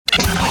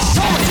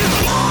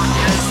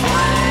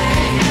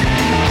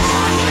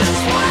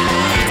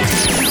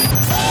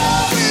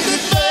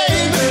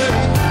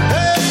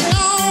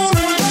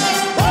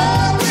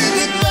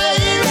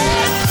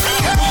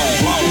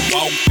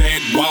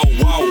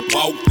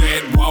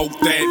that walk,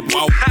 that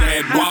walk,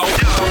 that walk.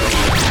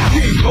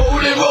 Keep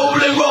rolling,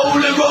 rolling,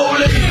 rolling,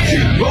 rolling.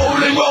 Keep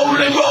rolling,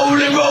 rolling,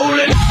 rolling,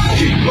 rolling.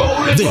 Keep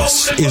rolling.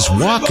 This is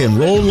Walk and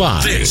Roll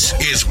Live. This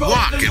is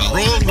Walk and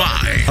Roll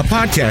Live, a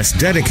podcast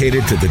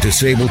dedicated to the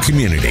disabled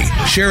community,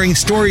 sharing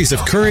stories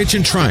of courage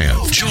and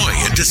triumph, joy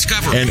and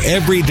discovery, and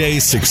everyday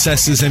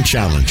successes and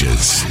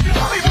challenges.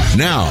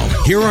 Now,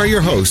 here are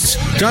your hosts,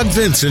 Doug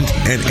Vincent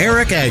and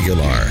Eric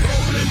Aguilar.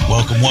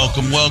 Welcome,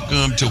 welcome,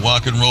 welcome to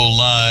Walk and Roll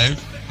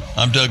Live.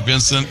 I'm Doug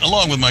Vincent,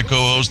 along with my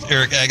co-host,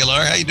 Eric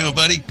Aguilar. How you doing,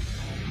 buddy?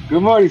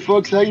 Good morning,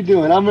 folks. How you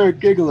doing? I'm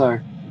Eric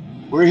Aguilar.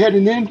 We're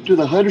heading into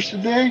the hunters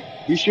today.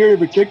 Be sure to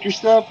protect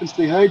yourself and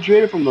stay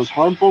hydrated from those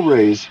harmful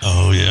rays.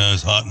 Oh, yeah.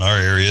 It's hot in our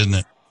area, isn't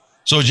it?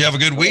 So did you have a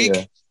good week?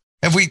 Yeah.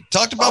 Have we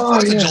talked about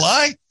 4th of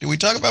July? Did we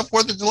talk about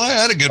 4th of July? I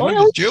had a good one.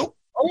 Did you?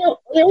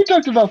 Yeah, we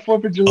talked about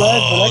 4th of July.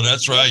 Oh,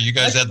 that's right. You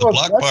guys had the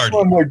block party. I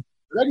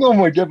go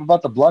more depth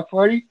about the block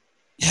party.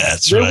 Yeah,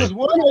 that's right. There was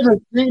one other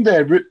thing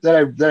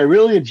that I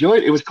really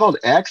enjoyed. It was called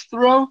axe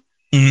throw.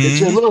 Mm-hmm.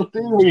 It's a little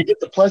thing where you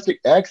get the plastic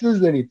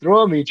axes and you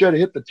throw them and you try to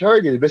hit the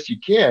target the best you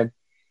can.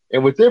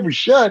 And with every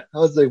shot, I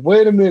was like,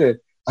 wait a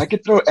minute, I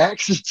could throw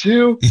axes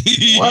too?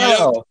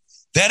 Wow. Yep.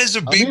 That is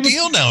a big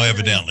deal now,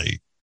 evidently.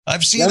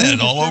 I've seen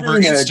that all over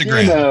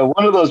Instagram.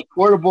 One of those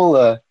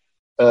portable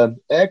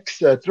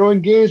axe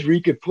throwing games where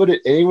you could put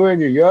it anywhere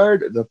in your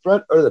yard, the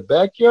front or the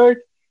backyard,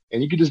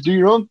 and you could just do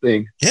your own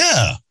thing.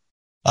 Yeah.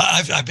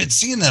 I've been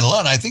seeing that a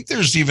lot. I think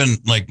there's even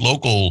like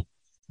local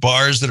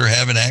bars that are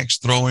having axe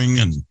throwing,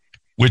 and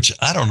which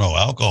I don't know,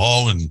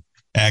 alcohol and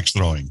axe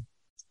throwing.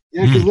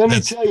 Yeah, because let me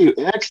tell you,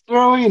 axe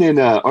throwing and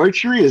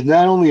archery is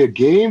not only a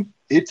game,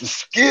 it's a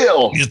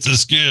skill. It's a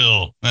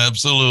skill.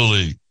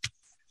 Absolutely.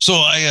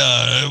 So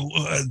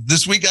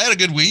this week I had a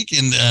good week,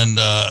 and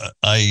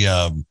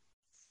I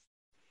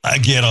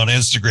get on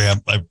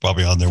Instagram. I'm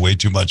probably on there way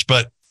too much,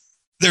 but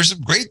there's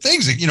some great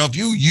things that, if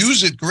you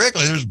use it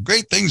correctly, there's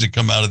great things that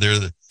come out of there.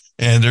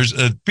 And there's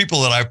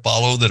people that I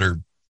follow that are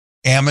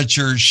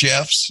amateur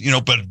chefs,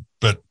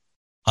 but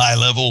high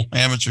level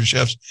amateur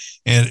chefs.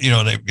 And,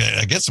 I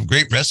get some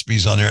great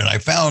recipes on there. And I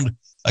found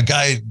a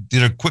guy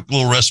did a quick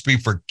little recipe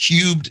for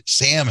cubed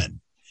salmon.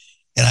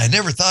 And I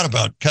never thought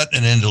about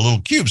cutting it into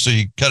little cubes. So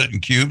you cut it in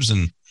cubes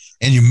and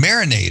you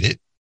marinate it.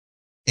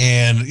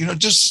 And,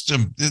 just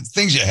some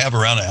things you have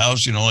around the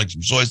house, like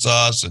some soy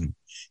sauce and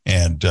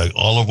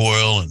olive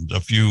oil and a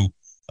few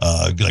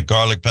like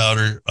garlic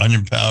powder,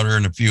 onion powder,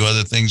 and a few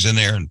other things in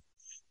there, and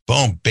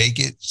boom, bake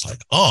it. It's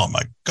like, oh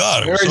my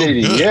God, it was so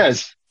good.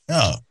 Yes.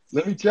 Yeah.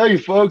 Let me tell you,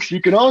 folks,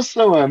 you can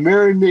also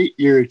marinate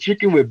your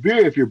chicken with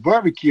beer if you're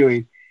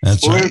barbecuing.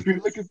 That's right. Or if you're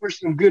looking for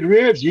some good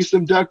ribs, use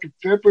some Dr.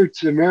 Pepper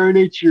to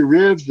marinate your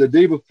ribs the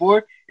day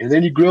before, and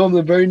then you grill them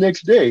the very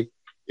next day.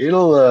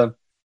 It'll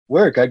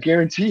work. I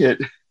guarantee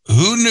it.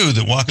 Who knew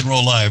that Walk and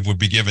Roll Live would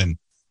be given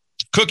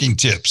cooking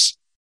tips?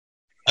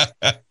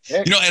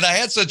 And I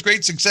had such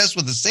great success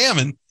with the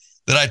salmon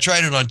that I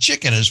tried it on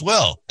chicken as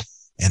well.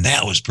 And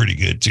that was pretty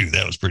good too.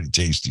 That was pretty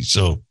tasty.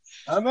 So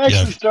I'm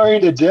actually starting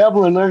to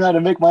dabble and learn how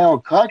to make my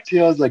own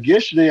cocktails. Like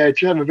yesterday, I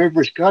tried my very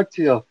first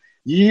cocktail.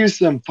 You use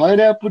some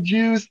pineapple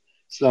juice,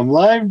 some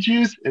lime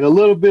juice, and a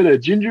little bit of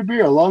ginger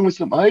beer along with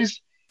some ice.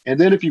 And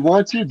then if you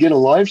want to, get a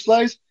lime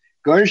slice,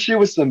 garnish it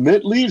with some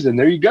mint leaves, and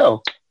there you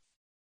go.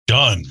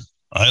 Done.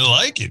 I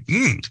like it.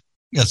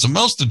 Got some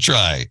else to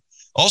try.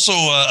 Also,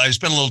 I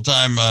spent a little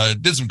time,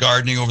 did some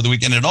gardening over the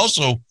weekend, and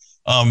also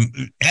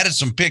added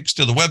some pics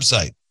to the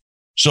website.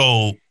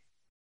 So,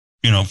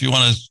 if you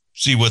want to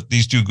see what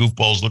these two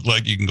goofballs look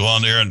like, you can go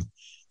on there, and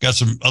got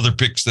some other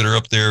pics that are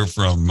up there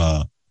from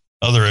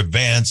other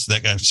events.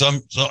 That got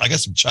so I got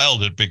some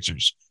childhood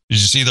pictures.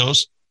 Did you see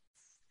those,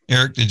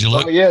 Eric? Did you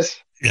look? Oh, yes.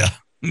 Yeah.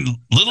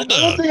 Little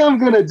Doug. One thing I'm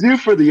going to do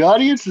for the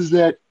audience is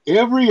that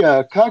every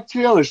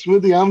cocktail or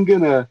smoothie I'm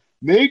going to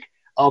make,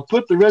 I'll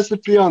put the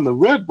recipe on the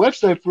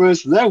website for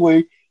us. So that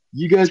way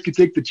you guys can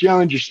take the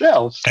challenge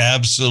yourselves.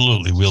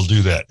 Absolutely. We'll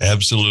do that.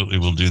 Absolutely.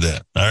 We'll do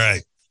that. All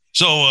right.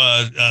 So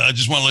I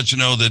just want to let you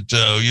know that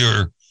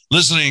you're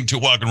listening to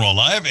Walk and Roll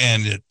Live,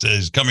 and it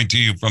is coming to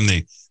you from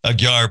the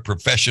Aguiar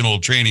Professional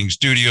Training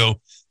Studio.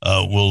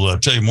 We'll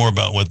tell you more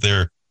about what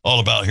they're all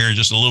about here in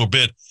just a little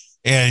bit.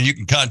 And you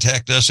can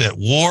contact us at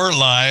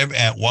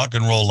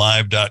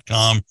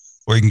warlive@walkandrolllive.com,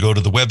 or you can go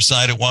to the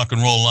website at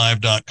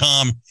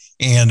walkandrolllive.com.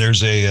 And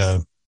there's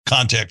a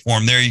contact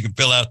form there you can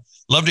fill out.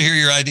 Love to hear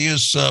your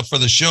ideas for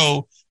the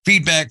show,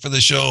 feedback for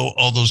the show,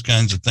 all those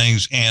kinds of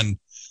things. And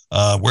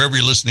wherever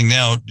you're listening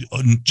now,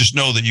 just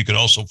know that you can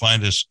also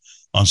find us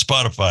on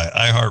Spotify,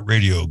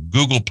 iHeartRadio,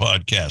 Google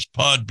Podcasts,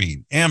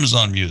 Podbean,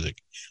 Amazon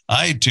Music,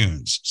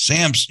 iTunes,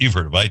 you've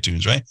heard of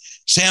iTunes, right?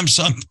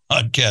 Samsung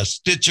Podcast,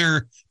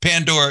 Stitcher,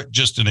 Pandora,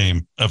 just to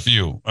name a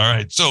few. All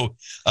right. So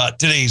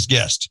today's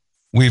guest,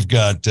 we've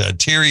got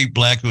Teri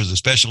Black, who is a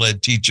special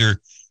ed teacher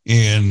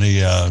in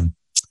the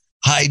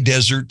high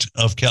desert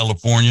of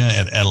California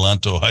at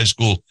Adelanto High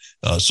School.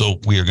 So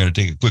we are going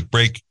to take a quick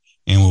break,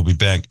 and we'll be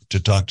back to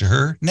talk to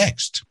her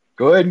next.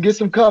 Go ahead and get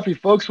some coffee,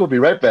 folks. We'll be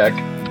right back.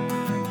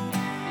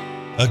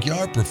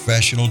 Aguiar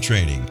Professional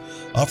Training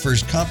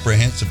offers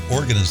comprehensive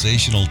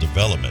organizational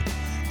development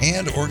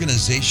and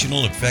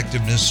organizational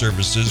effectiveness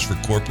services for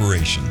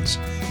corporations,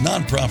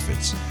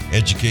 nonprofits,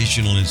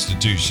 educational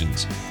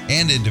institutions,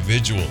 and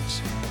individuals.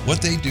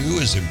 What they do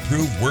is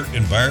improve work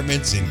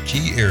environments in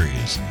key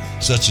areas,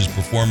 such as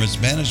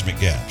performance management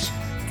gaps,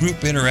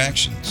 group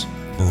interactions,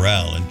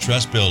 morale and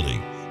trust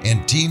building,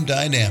 and team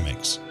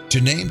dynamics,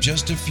 to name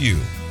just a few.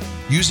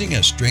 Using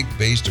a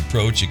strength-based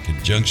approach in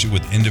conjunction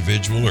with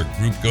individual or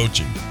group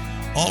coaching,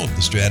 all of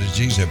the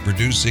strategies have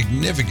produced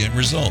significant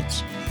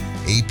results.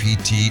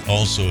 APT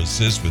also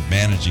assists with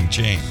managing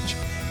change,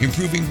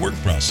 improving work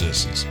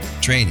processes,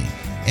 training,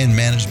 and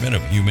management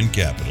of human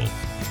capital.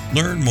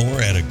 Learn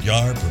more at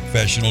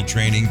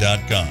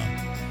aguiarprofessionaltraining.com.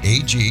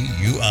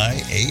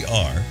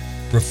 AGUIAR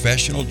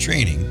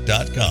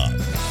professionaltraining.com.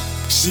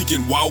 She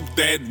can walk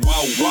that,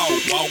 walk that,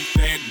 walk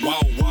that.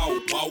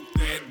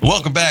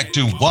 Welcome back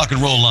to Walk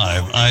and Roll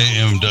Live. I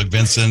am Doug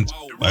Vincent,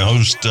 my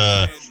host,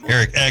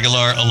 Eric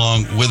Aguilar,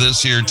 along with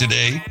us here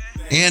today.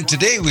 And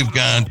today we've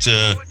got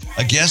a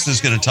guest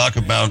that's going to talk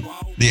about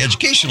the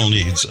educational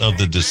needs of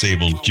the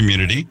disabled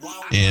community.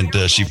 And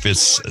she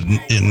fits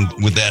in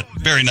with that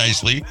very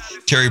nicely.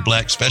 Teri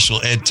Black,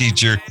 special ed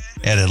teacher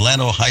at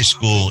Adelanto High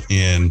School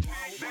in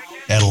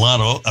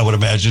Adelanto, I would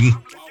imagine,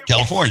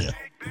 California,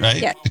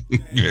 right? Yeah.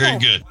 Very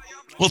good.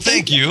 Well,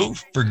 thank you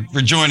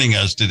for joining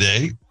us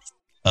today.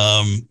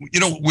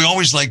 We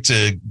always like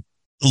to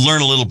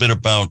learn a little bit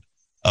about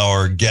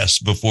our guests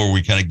before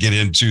we kind of get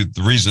into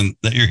the reason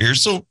that you're here.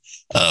 So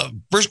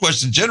first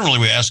question generally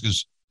we ask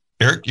is,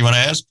 Eric, you want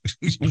to ask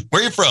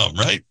where you from,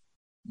 right?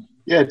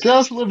 Yeah, tell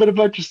us a little bit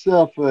about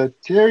yourself.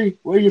 Teri,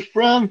 where you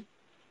from?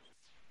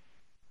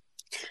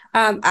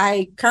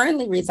 I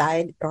currently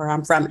reside, or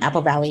I'm from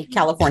Apple Valley,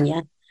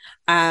 California,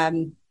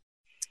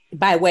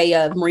 by way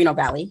of Moreno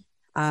Valley.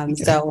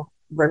 So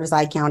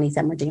Riverside County,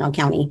 San Bernardino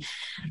County.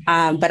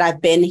 But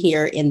I've been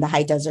here in the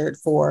high desert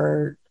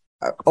for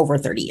over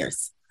 30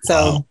 years. So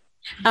wow.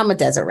 I'm a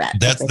desert rat.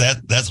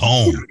 That's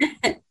home.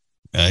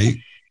 Right?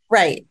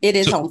 Right. It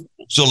is home.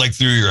 So like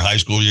through your high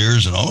school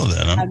years and all of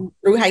that, huh?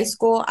 Through high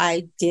school,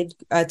 I did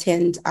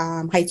attend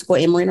high school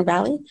in Moreno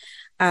Valley.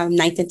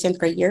 9th and 10th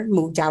grade year,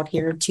 moved out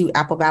here to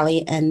Apple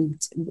Valley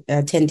and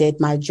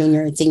attended my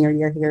junior and senior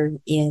year here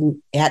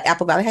at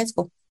Apple Valley High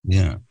School.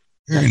 Yeah.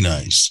 Very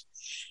nice.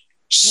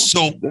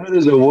 So that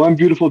is a one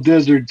beautiful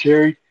desert,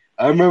 Teri.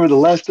 I remember the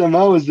last time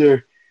I was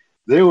there,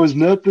 there was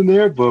nothing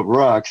there but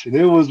rocks, and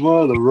it was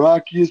one of the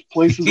rockiest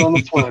places on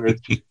the planet.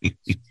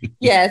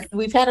 Yes,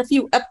 we've had a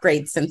few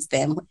upgrades since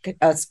then.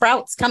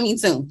 Sprouts coming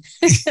soon.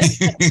 Yeah,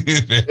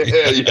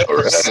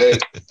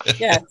 right.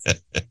 Yes.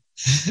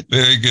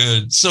 Very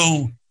good.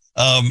 So,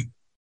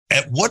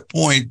 at what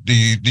point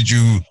did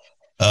you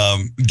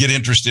get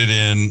interested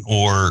in,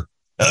 or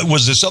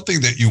was this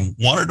something that you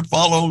wanted to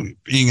follow,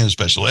 being a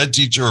special ed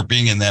teacher or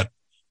being in that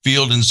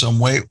field in some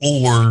way,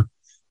 or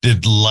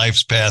did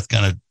life's path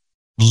kind of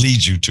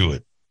lead you to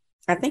it?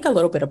 I think a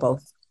little bit of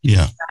both.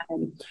 Yeah.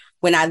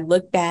 When I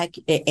look back,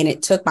 and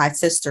it took my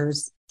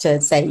sisters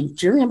to say,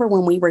 do you remember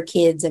when we were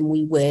kids and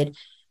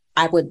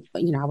I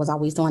was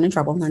always the one in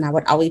trouble, and I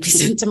would always be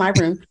sent to my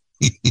room.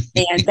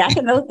 And back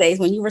in those days,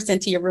 when you were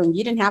sent to your room,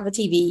 you didn't have a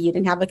TV, you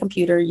didn't have a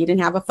computer, you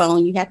didn't have a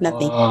phone, you had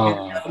nothing.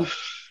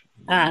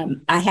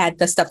 I had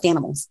the stuffed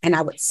animals, and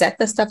I would set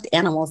the stuffed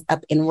animals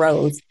up in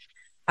rows,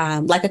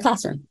 like a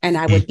classroom, and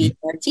I would be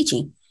there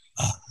teaching.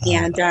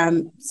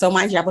 And so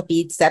my job would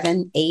be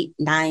 7, 8,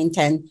 9,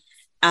 10.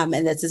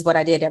 And this is what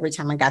I did every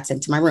time I got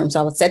sent to my room. So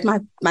I would set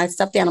my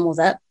stuffed animals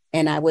up,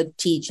 and I would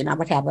teach, and I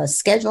would have a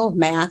schedule of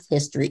math,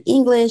 history,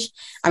 English.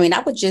 I mean,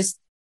 I would just.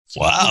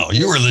 Wow,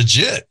 you were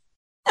legit.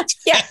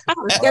 Yeah.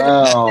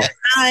 Wow.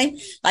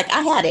 Like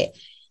I had it.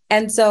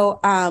 And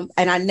so, and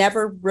I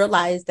never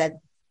realized that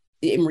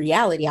in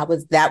reality,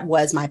 that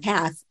was my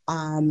path.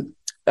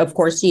 Of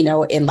course,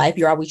 in life,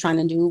 you're always trying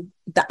to do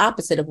the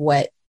opposite of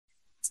what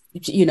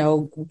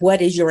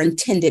is your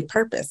intended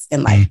purpose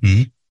in life.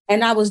 Mm-hmm.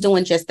 And I was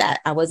doing just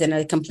that. I was in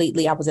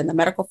the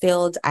medical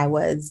field. I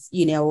was,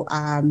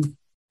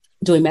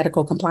 doing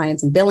medical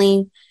compliance and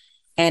billing.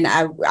 And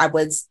I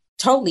was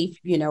totally,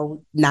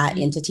 not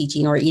into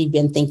teaching or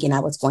even thinking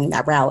I was going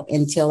that route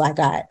until I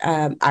got,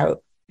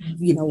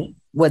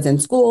 was in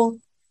school.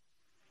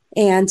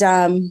 And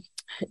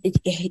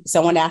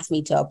someone asked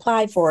me to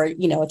apply for,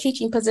 a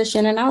teaching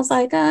position. And I was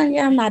like,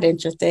 yeah, I'm not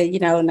interested,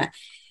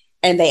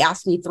 and they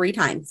asked me 3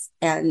 times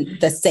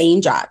and the same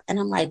job. And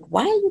I'm like,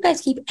 why do you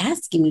guys keep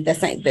asking me the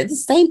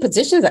same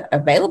positions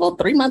available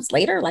 3 months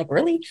later? Like,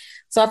 really?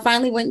 So I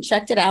finally went and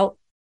checked it out.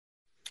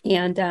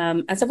 And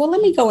I said, well,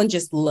 let me go and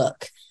just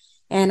look.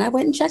 And I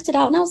went and checked it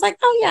out. And I was like,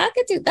 oh, yeah, I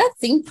could do that.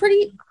 Seemed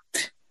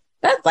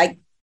that's like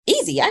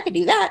easy. I could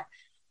do that.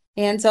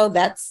 And so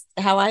that's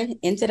how I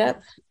ended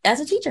up as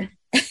a teacher.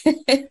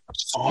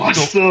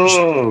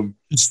 Awesome.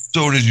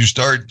 So did you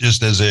start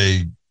just as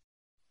a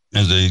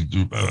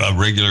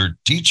regular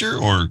teacher,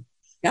 or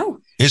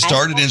no? It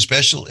started in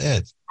special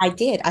ed. I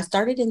did. I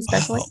started in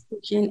special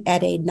education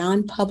at a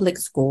non-public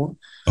school.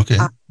 Okay.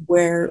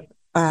 Where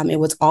It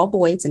was all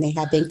boys, and they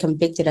had been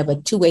convicted of a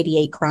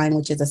 288 crime,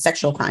 which is a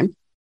sexual crime.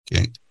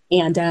 Okay.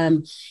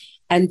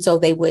 And so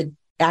they would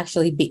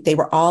actually they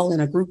were all in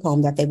a group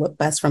home that they would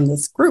bus from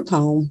this group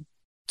home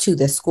to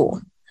this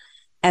school.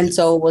 And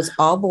so it was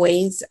all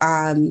boys,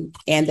 and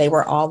they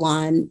were all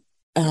on,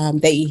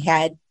 they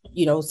had,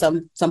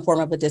 some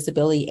form of a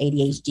disability,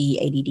 ADHD,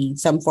 ADD,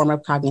 some form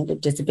of cognitive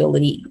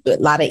disability, a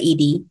lot of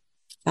ED,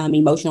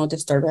 emotional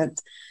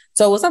disturbance.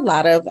 So it was a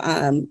lot of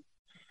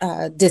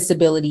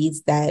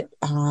disabilities that,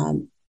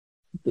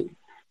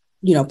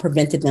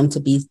 prevented them to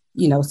be,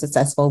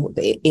 successful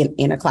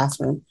in a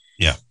classroom.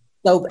 Yeah.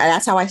 So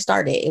that's how I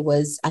started. It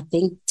was, I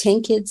think,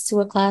 10 kids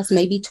to a class,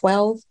 maybe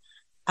 12.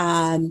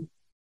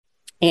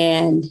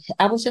 And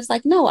I was just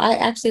like, no, I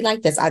actually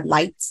like this. I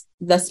liked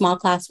the small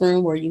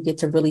classroom where you get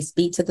to really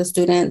speak to the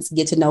students,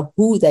 get to know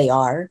who they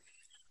are.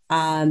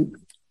 And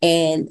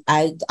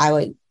I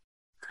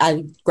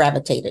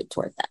gravitated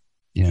toward that.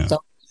 Yeah.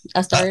 So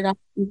I started off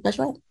in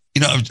special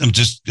ed.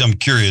 I'm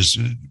curious,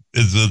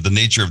 the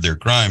nature of their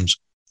crimes,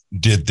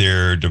 did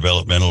their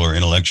developmental or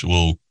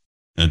intellectual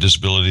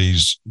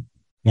disabilities,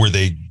 were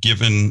they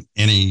given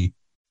any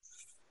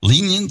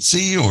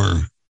leniency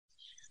or?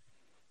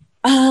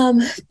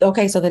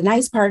 Okay, so the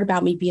nice part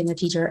about me being a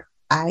teacher,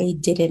 I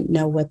didn't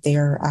know what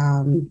their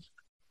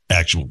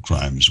actual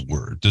crimes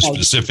were, the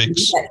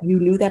specifics. You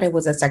knew that it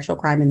was a sexual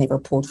crime and they were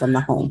pulled from the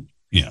home.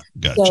 Yeah,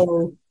 gotcha.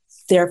 So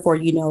therefore,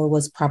 it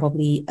was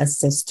probably a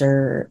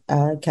sister,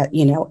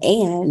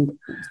 and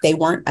they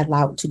weren't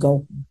allowed to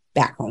go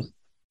back home.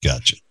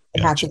 Gotcha.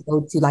 They had to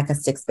go to like a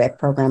 6-bed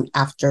program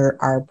after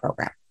our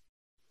program.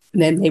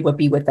 And then they would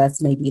be with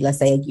us maybe, let's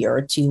say, a year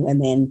or two, and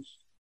then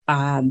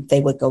they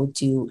would go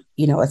to,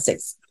 a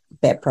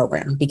 6-bed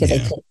program because they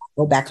couldn't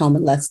go back home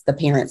unless the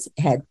parents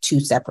had 2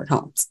 separate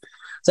homes.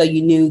 So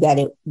you knew that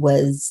it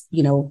was,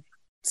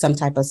 some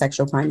type of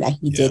sexual crime that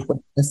he did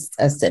with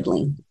a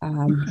sibling.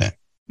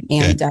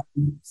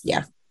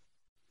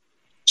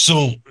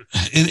 So,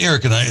 and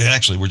Eric and I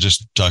actually were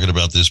just talking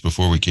about this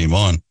before we came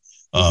on.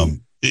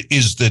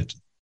 Is that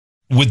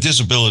with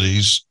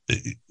disabilities,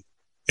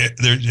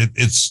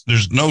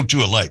 there's no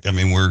two alike. I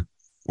mean,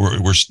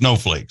 we're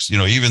snowflakes.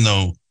 Even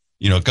though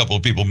a couple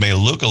of people may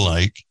look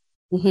alike,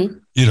 or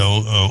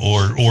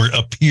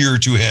appear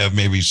to have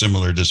maybe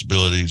similar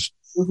disabilities.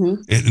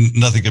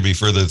 Nothing could be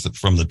further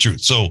from the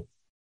truth. So,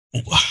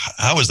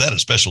 how is that a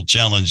special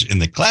challenge in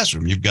the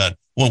classroom? You've got,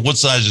 what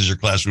size is your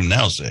classroom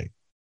now, say?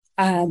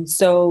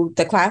 So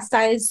the class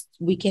size,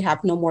 we can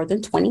have no more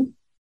than 20.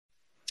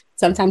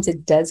 Sometimes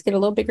it does get a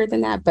little bigger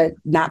than that, but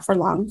not for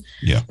long.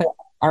 Yeah. But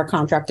our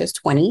contract is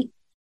 20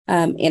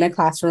 in a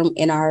classroom.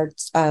 In our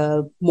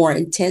more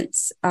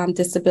intense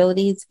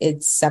disabilities,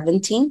 it's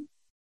 17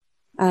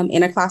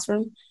 in a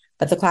classroom.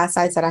 But the class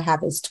size that I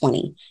have is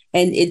 20.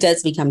 And it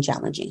does become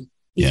challenging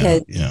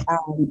because,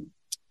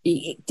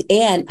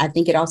 and I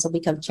think it also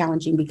becomes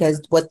challenging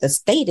because what the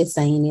state is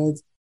saying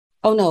is,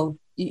 oh, no,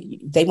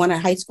 they want a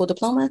high school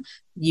diploma,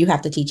 you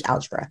have to teach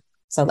algebra.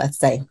 So let's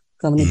say,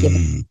 so let me give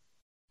it.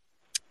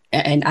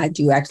 And I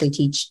do actually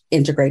teach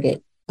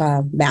integrated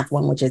math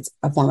 1, which is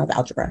a form of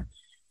algebra.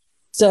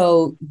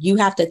 So you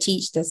have to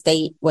teach the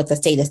state what the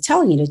state is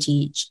telling you to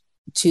teach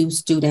to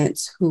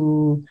students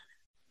who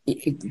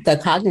the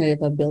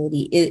cognitive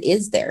ability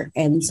is there.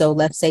 And so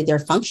let's say they're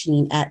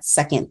functioning at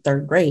 2nd,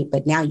 3rd grade,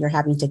 but now you're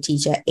having to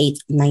teach at 8th,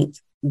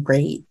 9th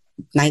grade,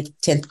 9th,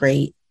 10th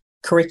grade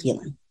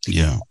curriculum.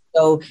 Yeah.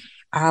 So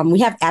we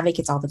have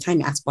advocates all the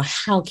time ask, well,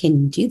 how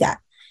can you do that?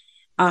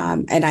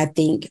 And I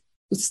think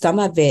some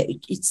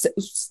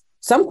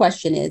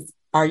question is,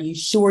 are you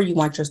sure you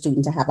want your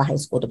student to have a high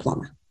school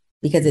diploma?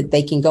 Because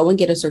they can go and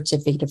get a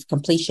certificate of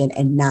completion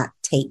and not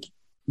take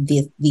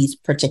these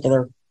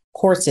particular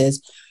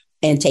courses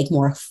and take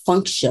more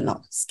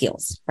functional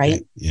skills,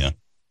 right? Yeah.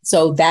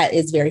 So that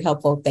is very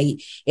helpful.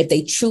 If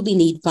they truly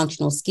need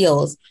functional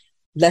skills,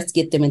 let's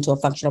get them into a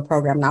functional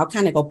program. And I'll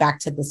kind of go back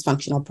to this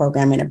functional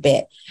program in a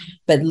bit,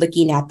 but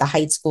looking at the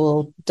high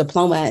school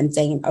diploma and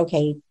saying,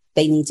 okay,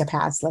 they need to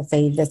pass, let's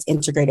say, this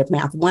integrated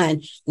math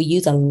 1, we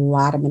use a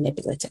lot of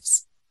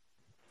manipulatives,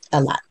 a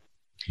lot.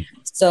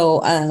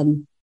 So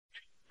I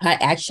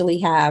actually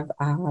have,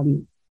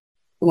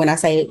 when I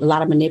say a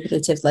lot of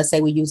manipulatives, let's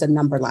say we use a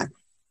number line.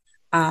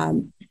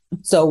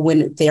 So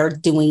when they're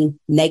doing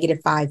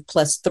 -5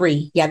 plus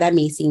 3, that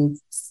may seem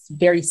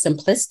very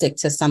simplistic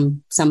to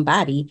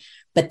somebody,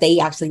 but they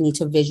actually need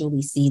to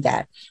visually see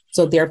that.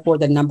 So therefore,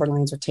 the number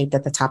lines are taped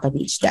at the top of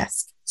each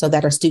desk so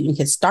that a student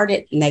can start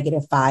at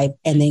 -5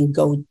 and then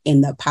go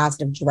in the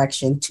positive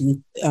direction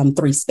to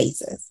 3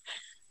 spaces.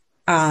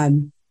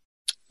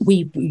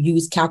 We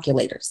use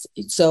calculators.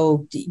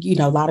 So,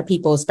 a lot of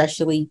people,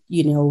 especially,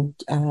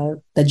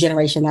 the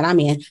generation that I'm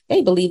in,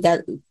 they believe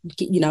that,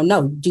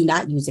 no, do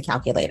not use a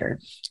calculator.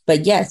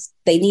 But yes,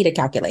 they need a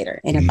calculator.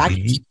 And if I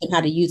can teach them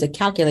how to use a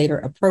calculator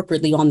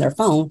appropriately on their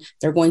phone,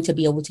 they're going to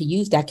be able to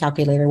use that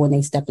calculator when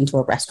they step into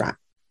a restaurant.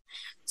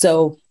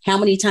 So how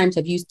many times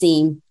have you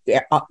seen,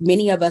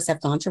 many of us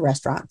have gone to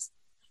restaurants.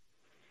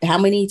 How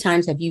many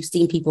times have you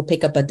seen people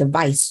pick up a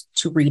device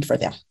to read for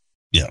them?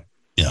 Yeah.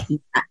 Yeah.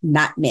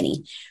 Not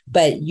many,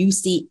 but you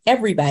see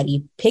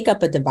everybody pick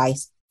up a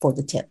device for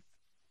the tip.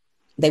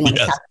 They want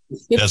to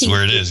Yes, that's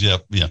where it is.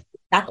 Yep. Yeah.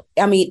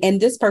 I mean, and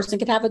this person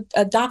could have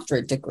a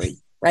doctorate degree,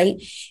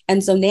 right?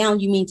 And so now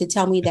you mean to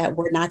tell me that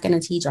we're not going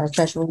to teach our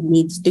special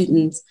needs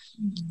students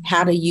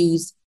how to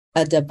use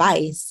a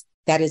device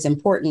that is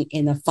important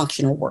in the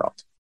functional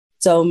world.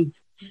 So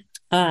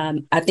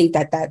I think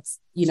that that's,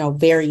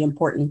 very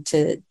important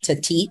to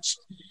teach.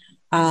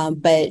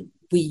 But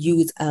we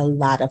use a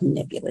lot of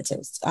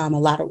manipulatives, a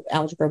lot of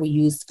algebra. We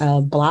use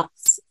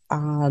blocks,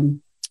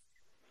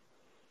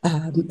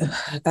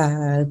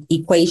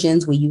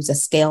 equations. We use a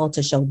scale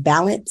to show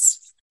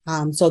balance.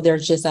 So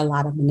there's just a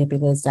lot of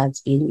manipulatives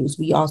that's being used.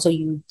 We also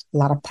use a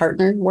lot of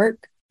partner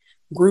work,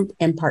 group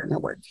and partner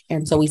work.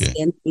 And so we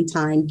spend some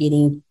time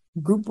getting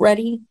group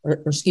ready, or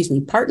excuse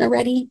me, partner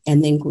ready,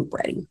 and then group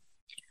ready.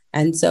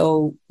 And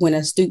so when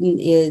a student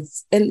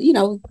is, and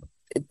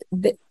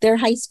they're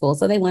high school,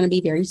 so they want to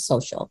be very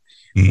social,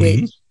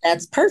 which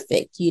that's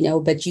perfect,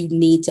 but you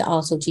need to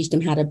also teach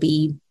them how to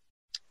be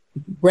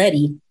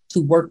ready to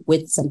work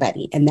with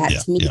somebody. And that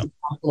to me is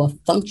also a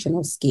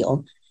functional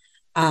skill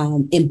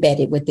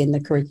embedded within the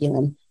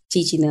curriculum,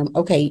 teaching them,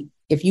 okay,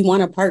 if you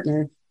want a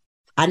partner,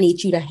 I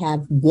need you to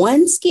have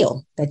one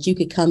skill that you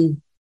could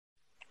come,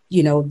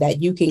 that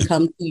you can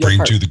come to your bring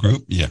partner. To the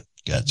group. Yeah.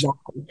 Gotcha.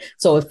 Exactly.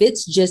 So if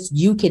it's just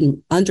you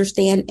can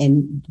understand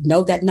and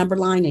know that number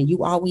line and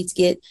you always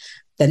get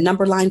the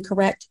number line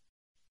correct,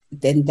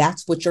 then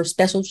that's what your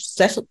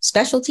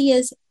specialty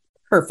is.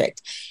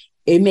 Perfect.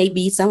 It may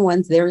be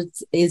someone's there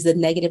is a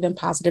negative and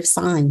positive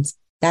signs.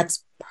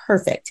 That's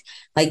perfect.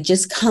 Like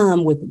just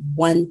come with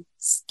one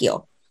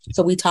skill.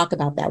 So we talk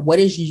about that. What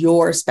is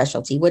your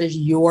specialty? What is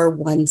your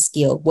one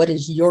skill? What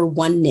is your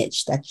one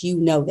niche that you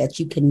know that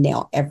you can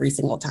nail every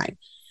single time?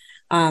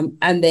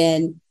 And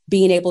then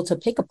being able to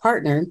pick a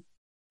partner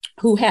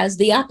who has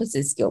the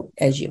opposite skill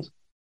as you,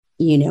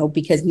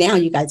 because now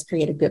you guys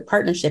create a good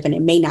partnership, and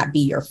it may not be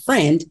your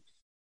friend,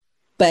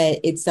 but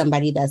it's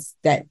somebody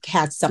that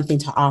has something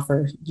to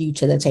offer you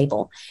to the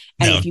table.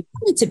 And if you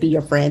want it to be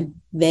your friend,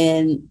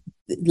 then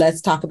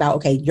let's talk about,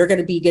 okay, you're going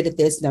to be good at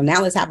this.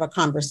 Now let's have a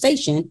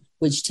conversation,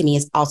 which to me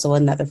is also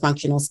another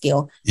functional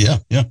skill. Yeah.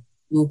 Yeah.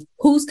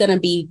 Who's going to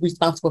be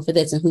responsible for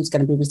this and who's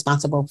going to be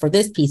responsible for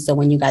this piece? So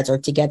when you guys are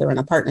together in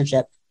a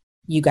partnership,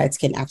 you guys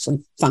can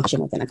actually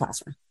function within a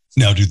classroom.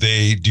 Now, do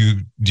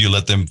you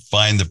let them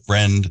find the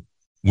friend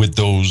with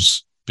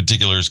those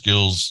particular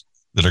skills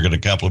that are going to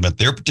complement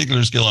their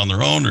particular skill on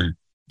their own, or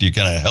do you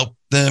kind of help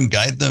them,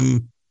 guide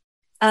them?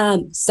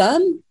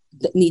 Some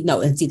need no,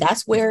 and see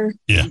that's where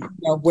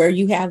where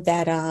you have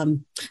that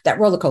that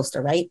roller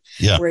coaster, right?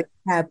 Yeah. Where you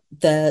have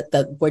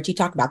the what you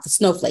talk about, the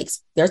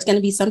snowflakes. There's going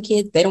to be some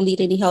kids, they don't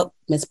need any help.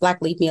 Miss Black,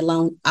 leave me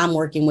alone. I'm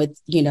working with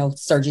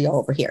Sergio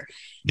over here.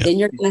 Yeah. Then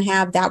you're going to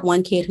have that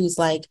one kid who's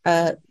like,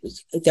 they're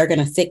going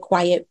to sit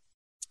quiet.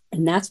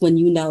 And that's when,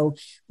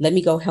 let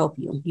me go help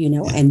you,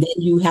 and then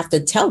you have to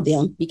tell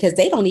them because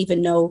they don't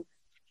even know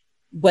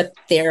what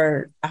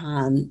they're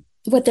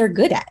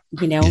good at,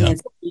 and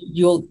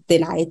so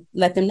then I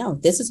let them know,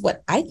 this is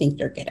what I think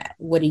you're good at.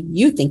 What do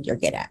you think you're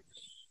good at?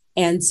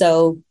 And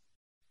so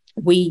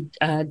we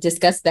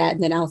discuss that.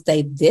 And then I'll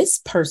say, this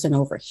person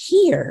over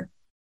here,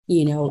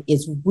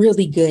 is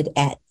really good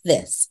at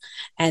this.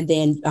 And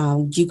then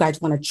do you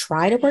guys want to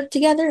try to work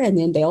together? And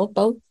then they'll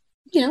both,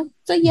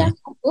 say, yeah,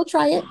 we'll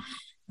try it.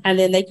 And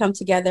then they come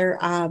together.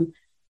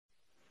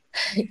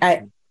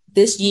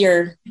 This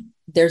year,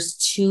 there's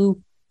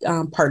two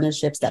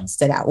partnerships that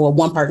stood out. Well,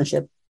 one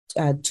partnership,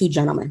 two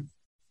gentlemen.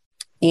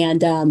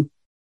 And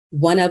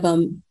one of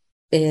them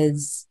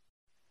is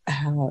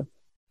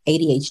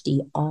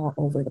ADHD all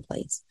over the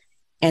place.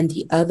 And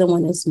the other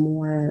one is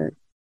more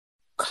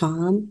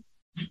calm,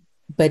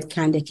 but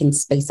kind of can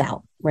space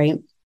out, right?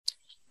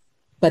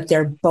 But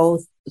they're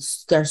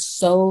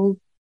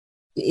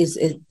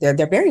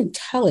very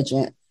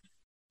intelligent.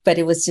 But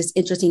it was just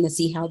interesting to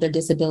see how their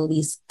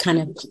disabilities kind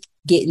of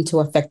get into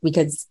effect,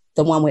 because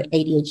the one with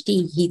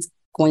ADHD,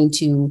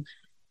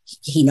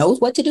 he knows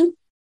what to do,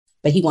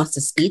 but he wants to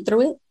speed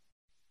through it.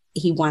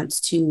 He wants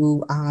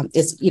to,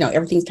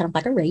 everything's kind of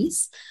like a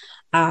race.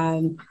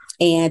 And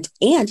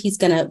he's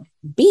going to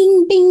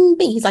bing, bing,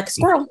 bing. He's like a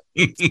squirrel,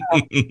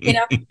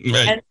 Right.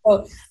 And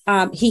so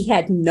he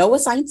had no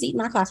assigned seat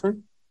in our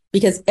classroom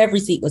because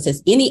every seat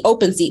was any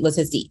open seat was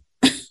his seat.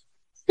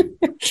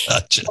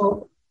 Gotcha.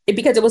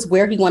 Because it was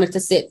where he wanted to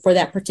sit for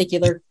that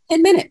particular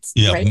 10 minutes.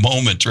 Yeah. Right?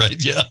 Moment. Right.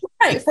 Yeah.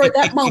 Right. For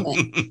that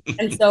moment.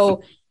 And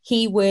so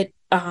he would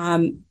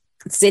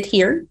sit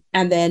here,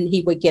 and then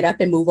he would get up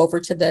and move over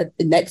to the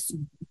next,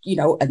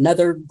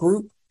 another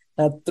group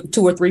of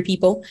 2 or 3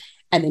 people.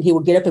 And then he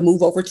would get up and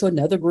move over to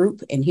another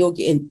group, and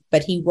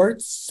but he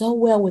worked so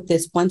well with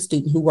this one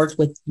student who worked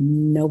with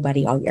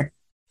nobody all year.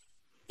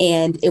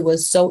 And it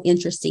was so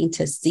interesting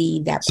to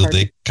see that. So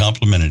they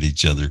complemented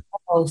each other.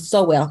 Oh,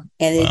 so well.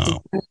 And it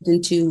turned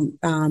into,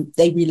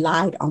 they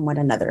relied on one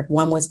another. If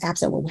one was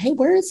absent, well, hey,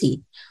 where is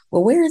he?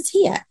 Well, where is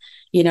he at?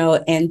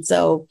 And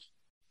so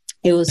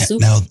It was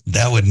super. Now,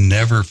 that would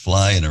never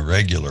fly in a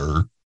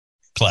regular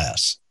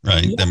class,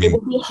 right? Yeah, I mean, it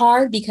would be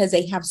hard because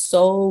they have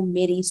so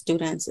many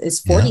students.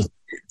 It's 40 yeah,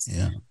 students.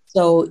 yeah.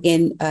 So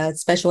in a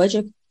special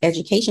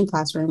education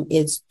classroom,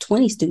 it's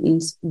 20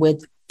 students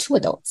with 2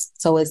 adults.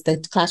 So it's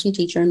the classroom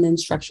teacher and the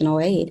instructional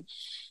aide.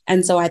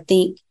 And so I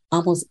think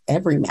almost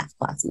every math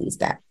class needs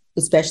that,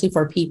 especially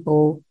for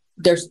people.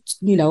 There's,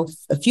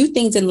 a few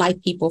things in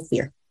life people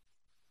fear: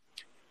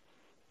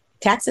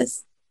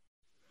 taxes,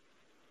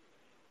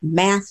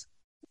 math,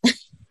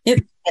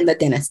 and the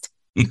dentist.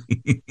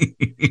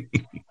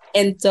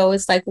 And so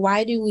it's like,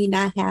 why do we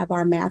not have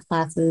our math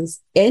classes,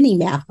 any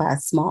math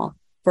class, small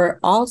for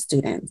all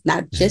students,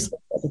 not just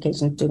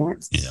education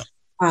students? Yeah.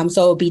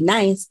 So it'd be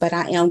nice, but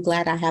I am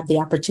glad I have the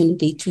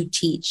opportunity to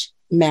teach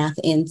math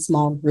in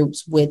small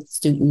groups with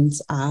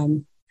students,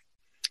 and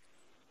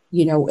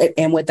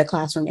with the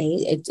classroom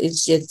aid.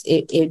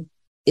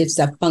 It's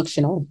a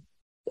functional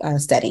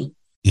setting.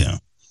 Yeah.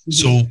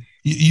 So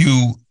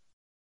you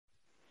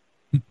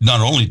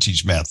not only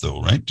teach math,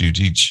 though, right? Do you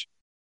teach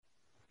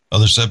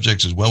other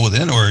subjects as well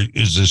within, or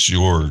is this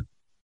your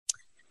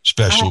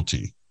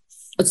specialty?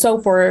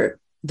 So for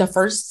the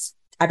first,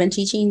 I've been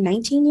teaching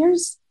 19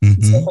 years.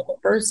 Mm-hmm. So for the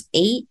first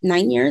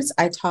 9 years,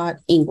 I taught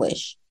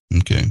English.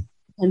 Okay.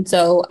 And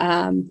so,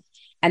 and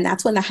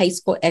that's when the high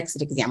school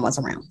exit exam was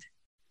around.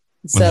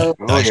 So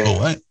high school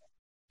what?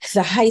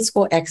 The high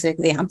school exit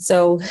exam.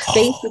 So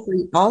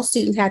basically all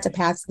students had to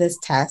pass this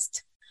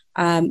test,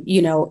 a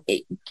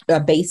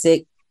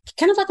basic,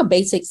 kind of like a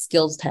basic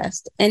skills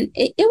test. And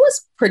it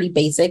was pretty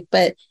basic,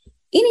 but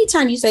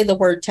anytime you say the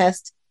word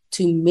test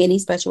to many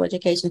special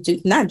education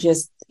students, not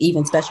just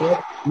even special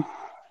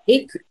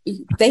ed,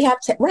 they have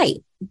to,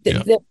 right.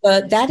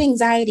 That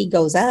anxiety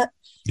goes up.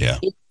 Yeah.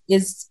 It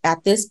is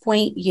at this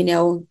point,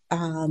 and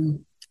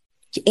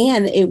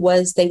it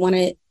was, they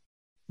wanted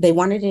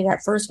it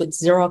at first with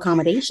 0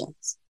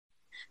 accommodations.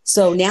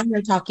 So now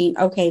we're talking,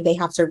 okay, they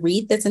have to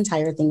read this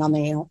entire thing on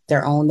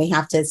their own. They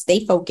have to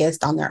stay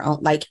focused on their own.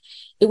 Like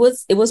it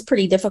was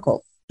pretty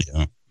difficult.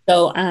 Yeah.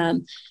 So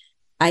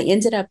I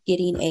ended up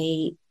getting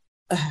a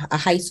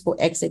high school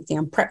exit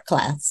exam prep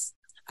class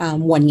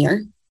 1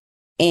 year.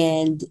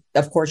 And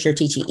of course, you're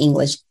teaching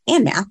English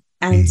and math.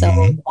 And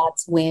so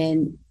that's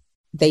when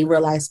they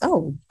realized,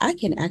 oh, I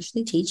can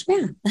actually teach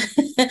math.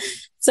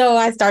 So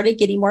I started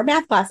getting more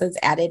math classes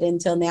added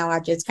until now I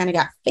just kind of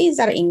got phased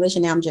out of English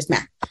and now I'm just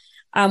math,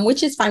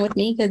 which is fine with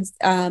me because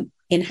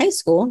in high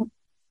school,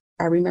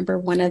 I remember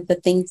one of the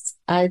things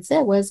I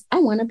said was, I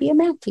want to be a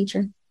math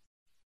teacher.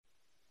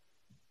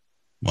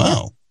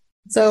 Wow.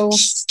 So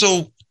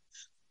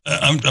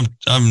I'm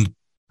trying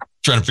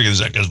to figure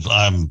this out because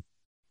I'm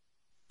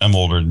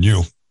older than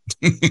you,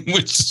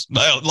 which is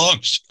a long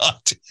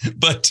shot.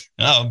 But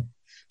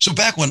so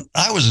back when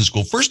I was in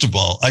school, first of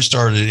all, I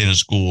started in a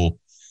school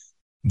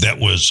that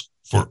was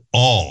for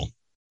all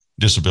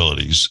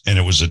disabilities, and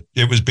it was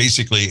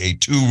basically a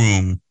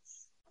 2-room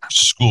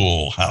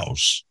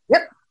schoolhouse.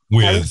 Yep.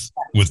 With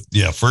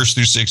 1st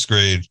through 6th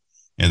grade,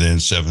 and then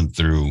 7th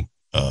through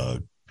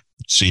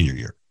senior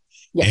year.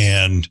 Yes.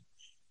 And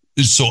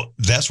so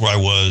that's where I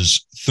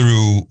was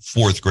through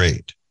 4th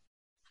grade.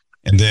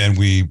 And then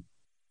me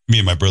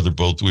and my brother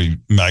we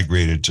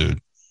migrated to,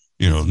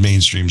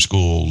 mainstream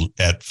school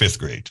at 5th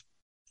grade.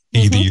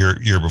 He the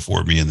year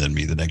before me and then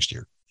me the next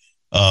year.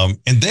 And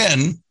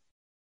then,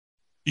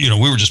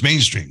 we were just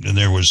mainstreamed and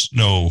there was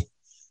no,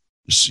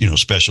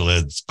 special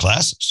ed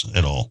classes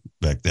at all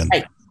back then.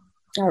 Right.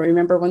 I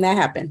remember when that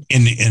happened.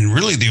 And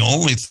really the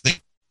only thing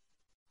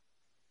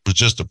was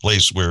just a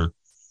place where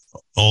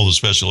all the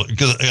special,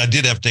 because I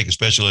did have to take a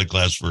special ed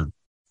class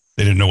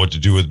they didn't know what to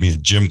do with me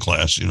in gym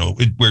class,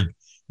 where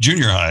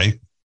junior high,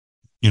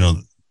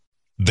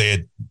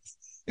 it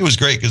was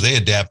great because they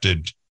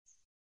adapted,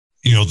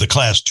 the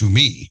class to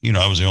me,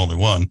 I was the only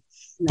one,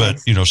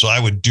 nice. But, so I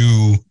would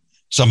do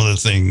some of the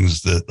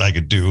things that I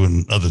could do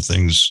and other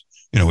things,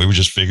 we would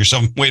just figure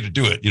some way to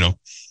do it,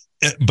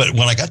 But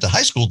when I got to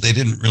high school, they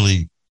didn't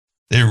really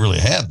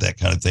have that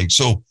kind of thing.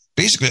 So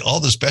basically all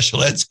the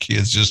special ed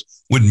kids just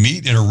would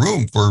meet in a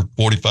room for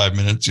 45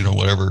 minutes,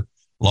 whatever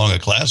long a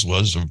class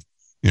was, and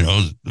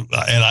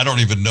I don't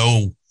even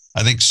know,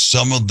 I think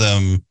some of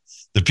them,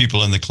 the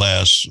people in the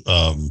class,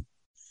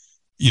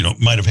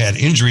 might have had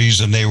injuries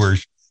and they were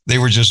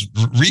just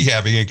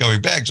rehabbing and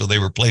coming back. So they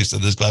were placed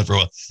in this class for a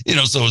while,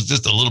 so it was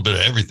just a little bit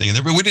of everything.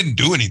 But we didn't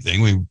do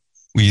anything. We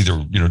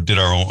either, did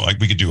our own, like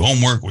we could do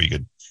homework, we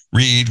could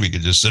read, we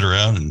could just sit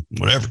around and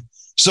whatever.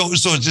 So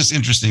it's just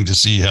interesting to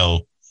see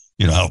how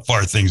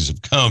far things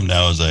have come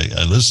now as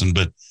I listen.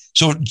 But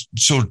so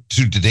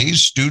to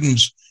today's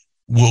students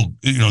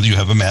you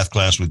have a math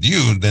class with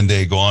you, and then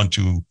they go on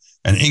to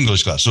an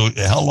English class. So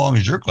how long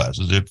is your class?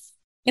 Is it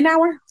an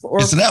hour?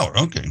 It's an hour.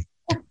 Okay.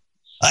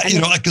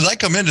 Because I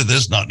come into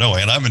this not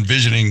knowing, and I'm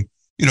envisioning,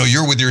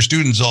 you're with your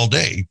students all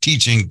day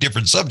teaching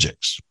different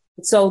subjects.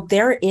 So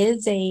there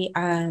is a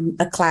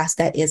class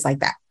that is like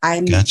that.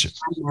 Gotcha.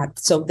 I'm not.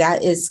 So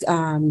that is,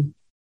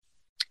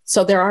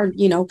 so there are,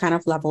 kind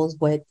of levels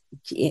and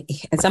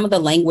some of the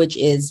language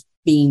is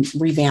being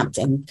revamped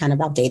and kind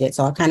of outdated.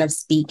 So I'll kind of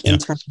speak in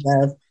terms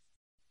of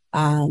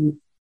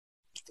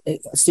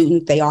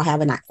students. They all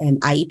have an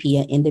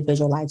IEP, an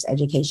individualized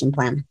education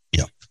plan.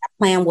 Yeah. That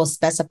plan will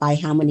specify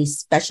how many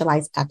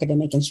specialized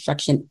academic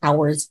instruction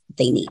hours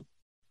they need.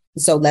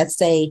 So let's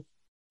say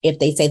if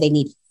they say they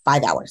need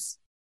 5 hours,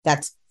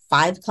 that's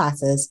 5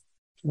 classes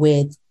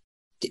with,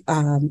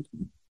 and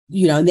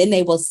then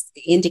they will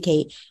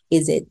indicate,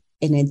 is it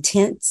an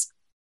intense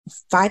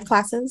 5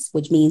 classes,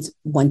 which means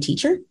 1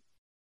 teacher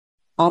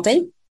all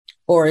day,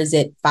 or is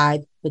it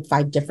 5 with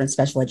 5 different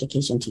special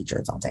education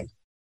teachers all day?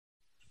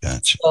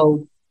 Gotcha.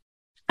 So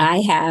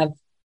I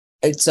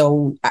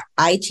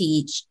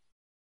teach,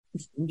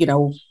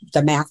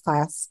 the math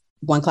class,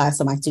 1 class,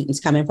 so my students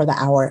come in for the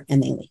hour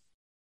and they leave.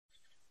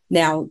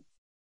 Now,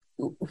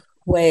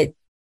 what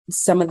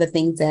some of the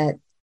things that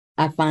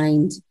I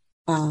find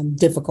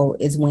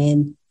difficult is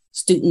when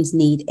students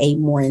need a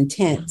more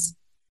intense,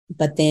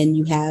 but then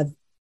you have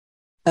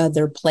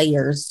other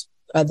players,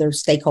 other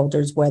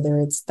stakeholders, whether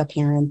it's the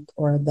parent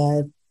or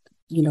the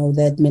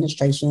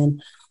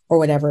administration or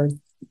whatever,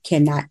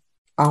 cannot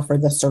offer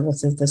the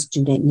services the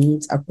student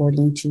needs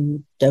according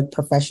to the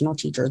professional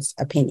teacher's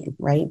opinion,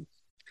 right?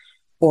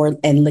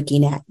 And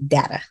looking at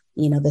data,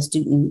 the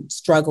student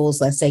struggles,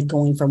 let's say,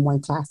 going from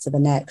one class to the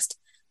next,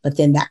 but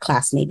then that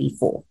class may be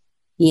full,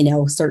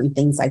 certain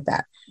things like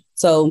that.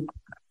 So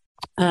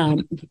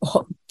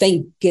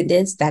thank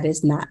goodness that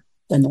is not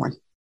the norm.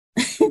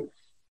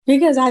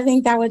 Because I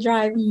think that would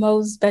drive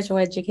most special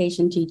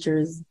education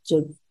teachers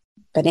just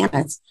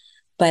bananas.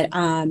 But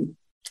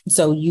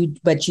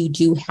you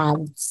do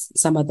have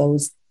some of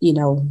those,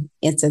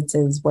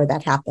 instances where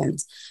that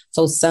happens.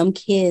 So some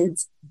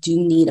kids do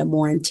need a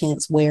more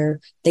intense, where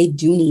they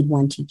do need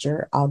 1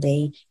 teacher all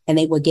day, and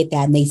they will get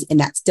that. And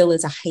that still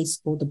is a high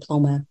school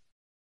diploma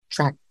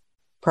track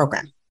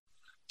program.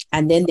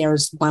 And then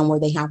there's one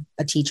where they have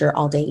a teacher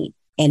all day,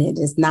 and it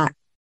is not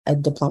a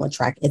diploma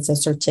track. It's a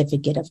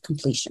certificate of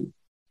completion.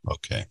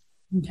 Okay.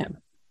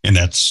 And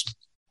that's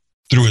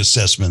through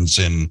assessments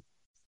and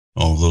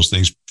all of those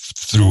things,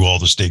 through all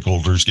the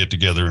stakeholders get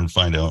together and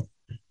find out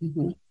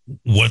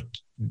what,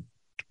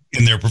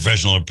 in their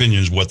professional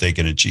opinions, what they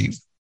can achieve.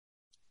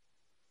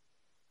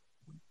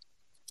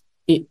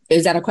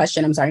 Is that a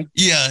question? I'm sorry.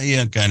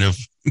 Yeah, kind of.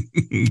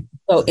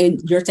 So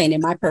you're saying,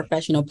 in my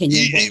professional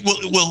opinion?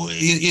 Well,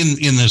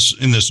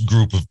 in this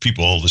group of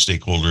people, all the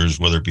stakeholders,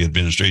 whether it be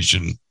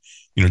administration,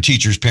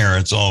 teachers,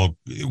 parents, all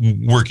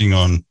working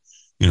on,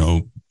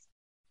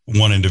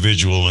 one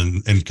individual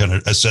and kind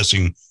of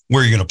assessing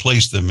where you're going to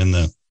place them in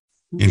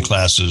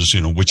classes,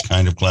 which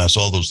kind of class,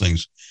 all those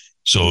things.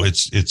 So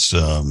it's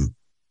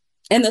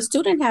and the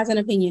student has an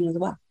opinion as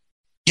well.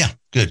 Yeah,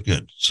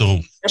 good.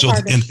 So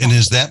and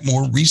is that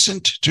more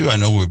recent too? I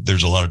know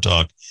there's a lot of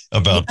talk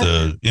about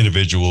the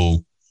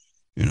individual,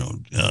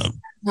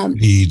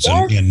 needs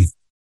and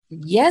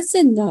yes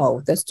and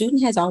no. The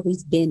student has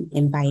always been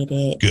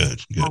invited.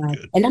 Good.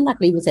 And I'm not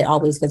going to even say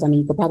always, because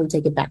you could probably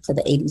take it back to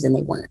the 80s and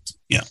they weren't.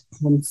 Yeah.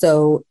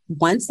 So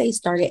once they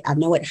started, I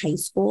know at high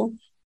school,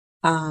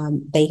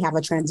 they have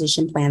a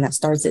transition plan that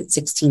starts at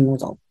 16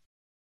 years old.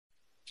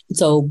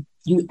 So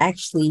you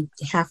actually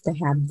have to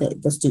have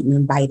the student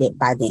invited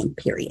by then,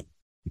 period.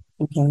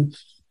 Okay.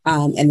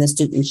 And the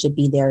student should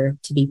be there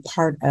to be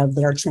part of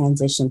their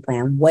transition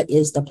plan. What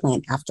is the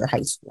plan after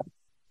high school?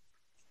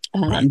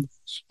 Right.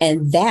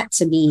 And that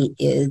to me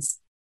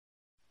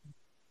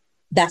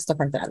that's the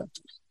part that I love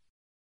to do.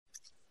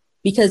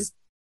 Because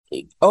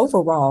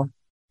overall,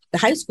 the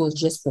high school is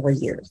just 4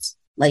 years.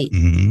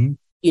 And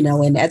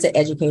as an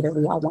educator,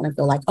 we all want to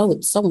feel like, oh,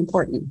 it's so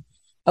important.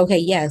 Okay,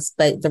 yes,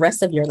 but the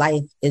rest of your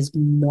life is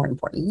more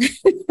important.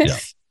 Yeah.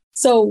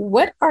 So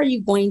what are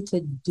you going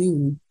to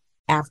do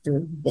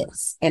after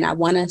this? And I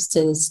want us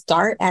to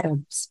start at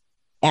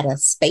a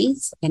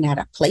space and at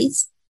a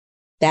place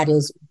that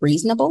is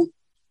reasonable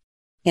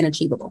and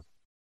achievable.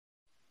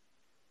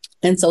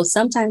 And so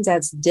sometimes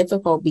that's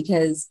difficult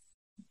because,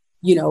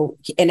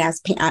 and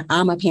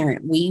I'm a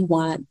parent, we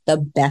want the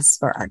best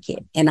for our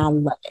kid. And I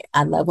love it.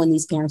 I love when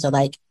these parents are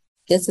like,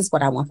 this is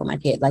what I want for my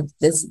kid. Like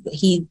this,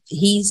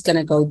 he's going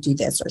to go do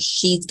this, or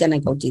she's going to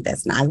go do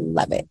this. And I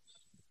love it.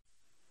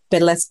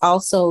 But let's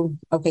also,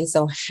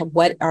 so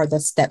what are the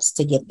steps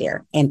to get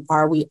there? And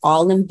are we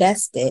all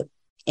invested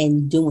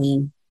in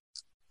doing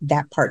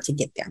that part to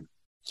get there?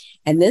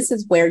 And this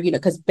is where,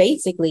 because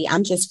basically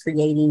I'm just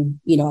creating,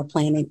 a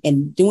plan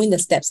and doing the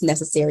steps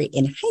necessary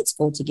in high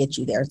school to get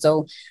you there.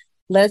 So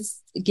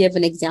let's give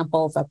an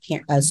example of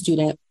a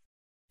student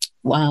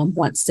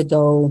wants to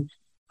go,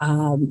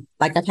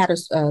 like I've had a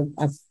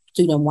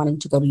student wanting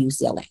to go to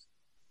UCLA.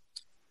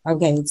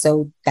 Okay,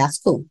 so that's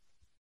cool.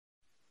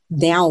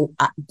 Now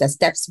the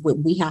steps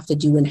we have to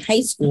do in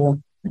high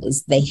school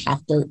is they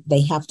have to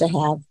have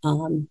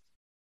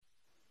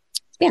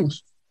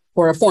Spanish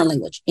or a foreign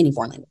language, any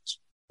foreign language.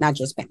 Not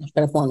just Spanish,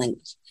 but a foreign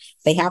language.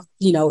 They have,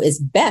 it's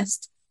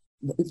best.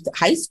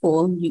 High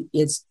school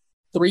is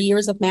 3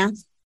 years of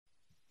math,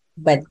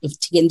 but if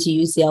to get into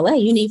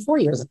UCLA, you need 4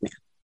 years of math.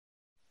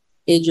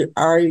 is your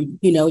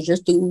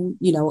student,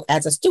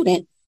 as a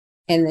student,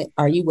 and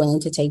are you willing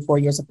to take 4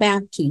 years of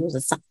math, 2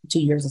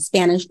 years of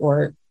Spanish,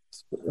 or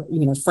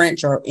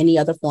French, or any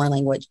other foreign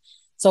language?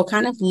 So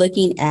kind of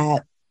looking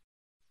at,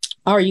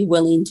 are you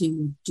willing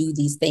to do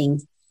these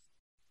things?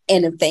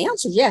 And if the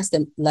answer is yes,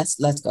 then let's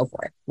go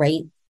for it,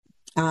 right?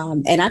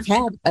 And I've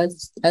had a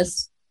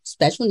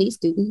special needs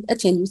student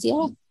attend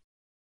UCLA.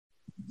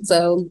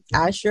 So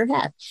I sure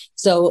have.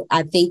 So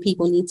I think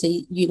people need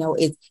to,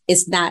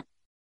 it's not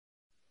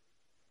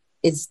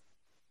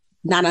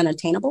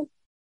unattainable.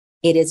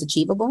 It is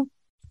achievable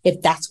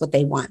if that's what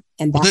they want.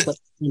 And that's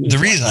the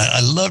reason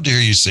I love to hear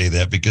you say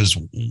that, because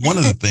one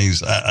of the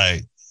things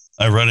I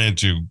run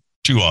into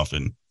too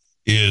often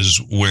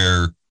is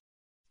where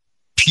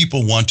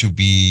people want to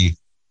be,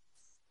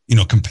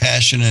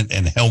 compassionate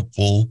and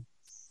helpful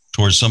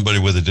towards somebody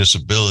with a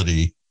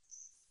disability.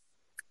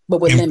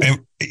 But with limits.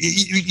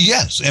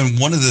 Yes. And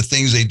one of the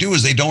things they do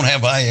is they don't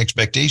have high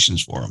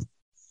expectations for them.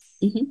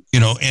 Mm-hmm.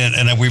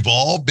 And we've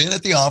all been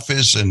at the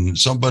office and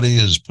somebody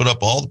has put up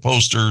all the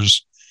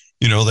posters,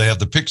 they have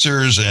the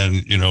pictures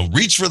and,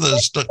 reach for the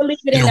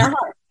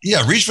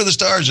reach for the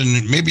stars.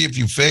 And maybe if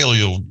you fail,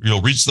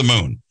 you'll reach the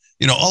moon,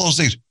 all those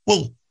things.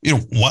 Well,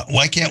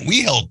 why can't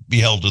we be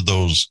held to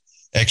those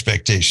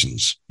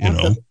expectations,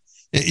 and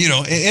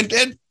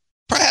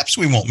perhaps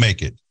we won't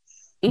make it,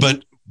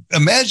 but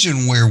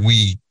imagine where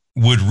we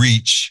would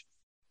reach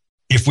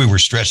if we were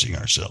stressing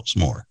ourselves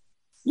more.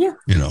 Yeah.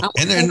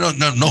 And there's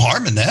no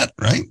harm in that,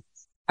 right?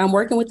 I'm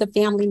working with a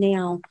family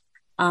now.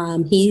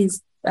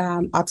 He's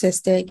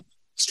autistic,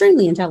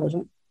 extremely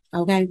intelligent.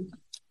 Okay.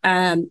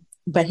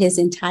 But his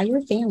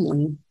entire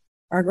family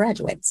are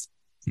graduates.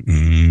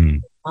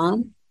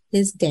 Mom,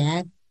 his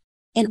dad,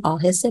 and all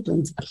his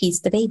siblings.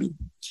 He's the baby.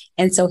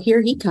 And so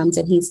here he comes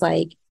and he's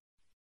like,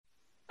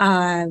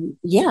 I'm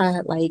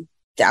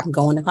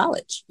going to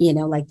college,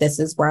 this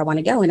is where I want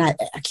to go. And I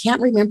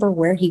can't remember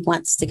where he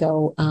wants to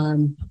go.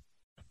 And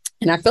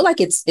I feel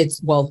like it's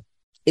a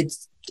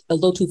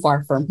little too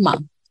far for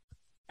Mom.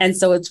 And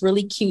so it's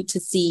really cute to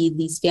see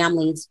these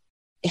families,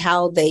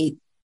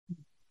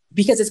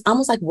 because it's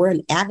almost like we're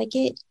an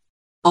advocate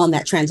on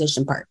that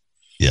transition part,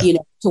 to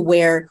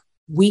where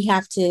we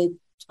have to,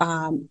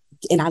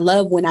 and I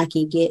love when I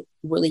can get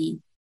really,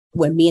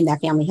 when me and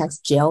that family has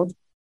gelled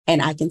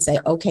and I can say,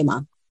 okay,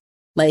 Mom,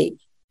 like,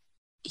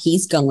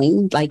 he's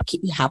going, like,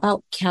 how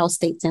about Cal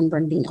State San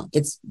Bernardino?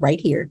 It's right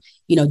here.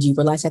 Do you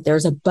realize that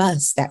there's a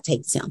bus that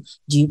takes him?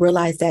 Do you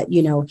realize that,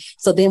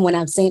 so then when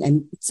I'm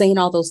saying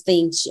all those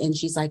things, and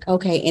she's like,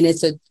 okay. And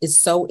it's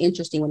so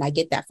interesting when I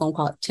get that phone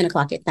call at 10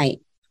 o'clock at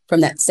night from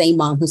that same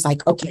mom who's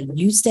like, okay,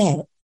 you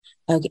said,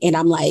 okay. And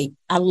I'm like,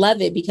 I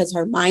love it because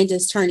her mind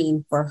is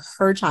turning for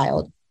her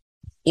child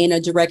in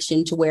a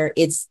direction to where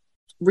it's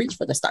reach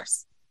for the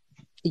stars.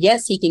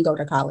 Yes, he can go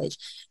to college.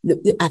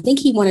 I think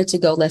he wanted to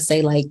go, let's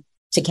say, like,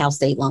 to Cal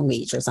State Long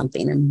Beach or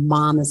something. And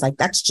Mom is like,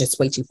 that's just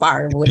way too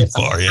far. Too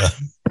far, yeah.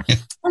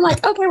 I'm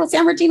like, okay, well,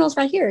 San Bernardino's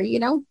right here,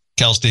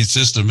 Cal State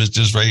system is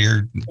just right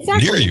here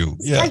near you.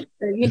 Yeah. Right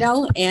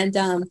here,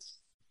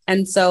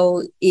 and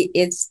so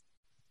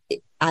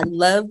I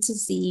love to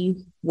see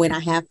when I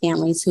have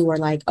families who are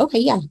like, okay,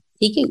 yeah,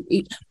 he can,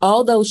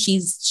 although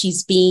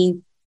she's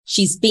being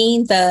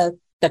the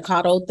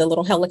coddled, the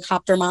little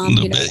helicopter mom,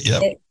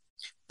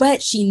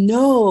 but she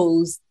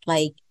knows,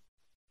 like,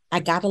 I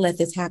got to let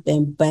this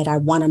happen, but I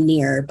want him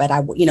near, but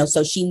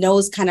so she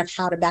knows kind of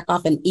how to back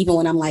off. And even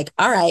when I'm like,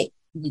 all right,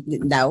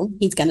 no,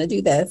 he's going to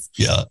do this.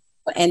 Yeah.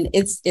 And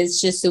it's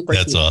just super.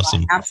 That's cute.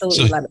 awesome. I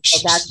absolutely love it.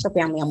 So that's the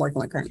family I'm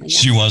working with currently. Yeah.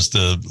 She wants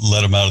to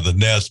let him out of the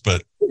nest,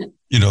 but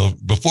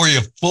before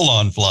you full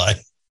on fly.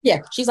 Yeah.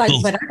 She's like,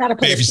 but I got to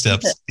put baby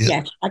steps.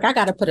 Like I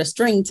got to put a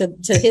string to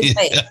his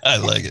face. I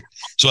like it.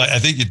 So I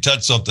think you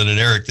touched something at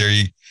Eric there.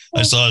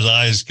 I saw his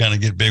eyes kind of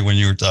get big when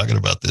you were talking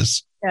about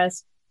this.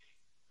 Yes.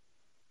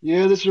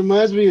 Yeah, this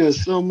reminds me of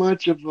so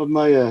much of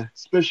my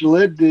special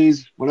ed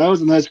days when I was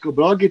in high school,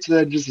 but I'll get to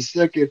that in just a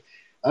second.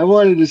 I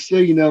wanted to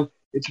say,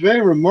 it's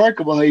very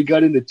remarkable how you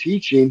got into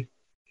teaching,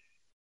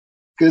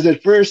 because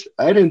at first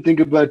I didn't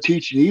think about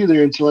teaching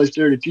either until I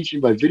started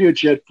teaching by video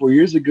chat 4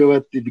 years ago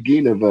at the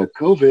beginning of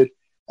COVID.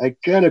 I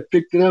kind of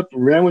picked it up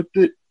and ran with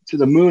it to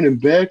the moon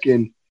and back,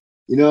 and,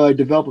 I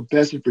developed a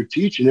passion for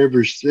teaching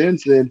ever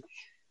since. And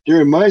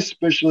during my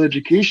special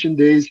education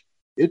days,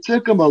 it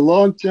took them a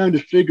long time to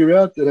figure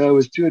out that I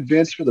was too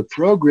advanced for the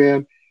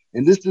program.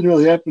 And this didn't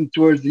really happen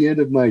towards the end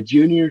of my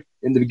junior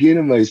and the beginning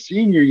of my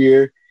senior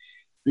year,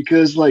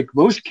 because like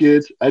most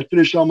kids, I'd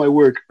finish all my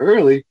work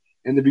early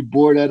and they'd be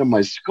bored out of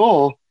my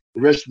skull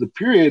the rest of the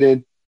period.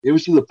 And it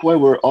was to the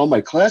point where all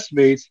my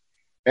classmates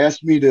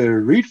asked me to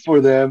read for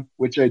them,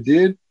 which I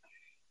did.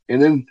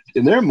 And then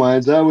in their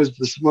minds, I was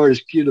the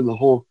smartest kid in the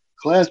whole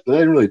class, but I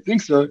didn't really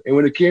think so. And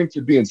when it came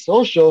to being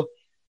social,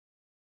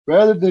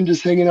 rather than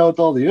just hanging out with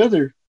all the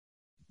other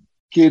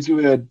kids who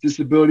had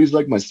disabilities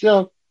like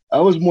myself, I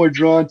was more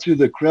drawn to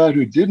the crowd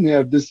who didn't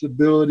have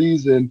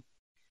disabilities. And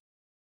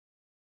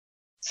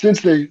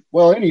since they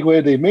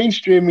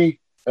mainstreamed me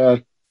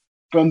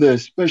from the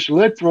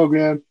special ed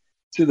program,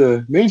 to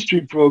the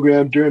mainstream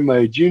program during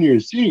my junior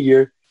and senior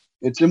year.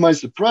 And to my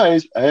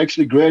surprise, I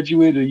actually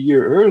graduated a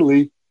year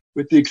early,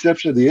 with the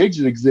exception of the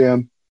exit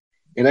exam.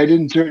 And I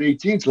didn't turn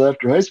 18 till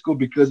after high school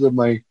because of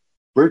my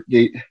birth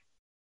date.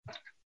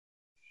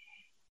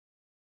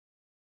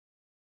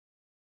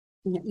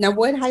 Now,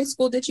 what high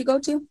school did you go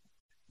to?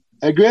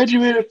 I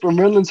graduated from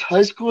Redlands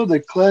High School, the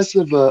class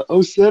of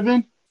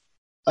 '07.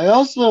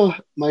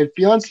 My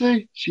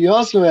fiance, she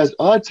also has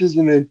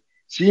autism, and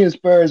she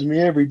inspires me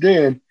every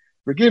day. And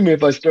forgive me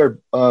if I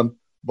start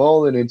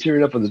bawling and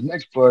tearing up on this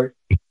next part.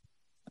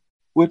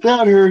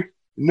 Without her,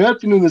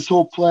 nothing in this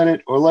whole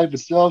planet or life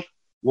itself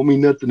will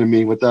mean nothing to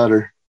me without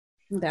her.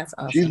 That's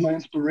She's awesome. my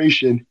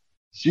inspiration.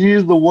 She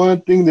is the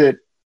one thing that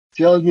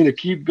tells me to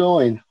keep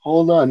going,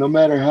 hold on, no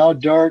matter how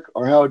dark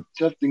or how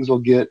tough things will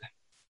get.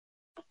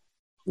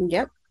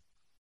 Yep.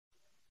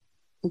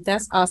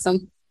 That's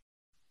awesome.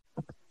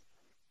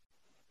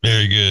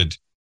 Very good.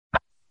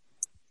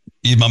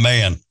 He's my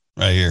man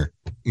right here.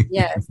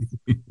 Yes.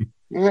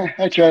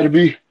 I try to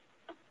be.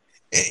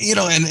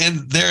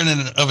 And there in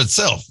and of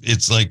itself,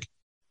 it's like,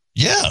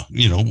 yeah,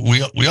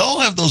 we all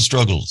have those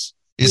struggles.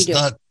 It's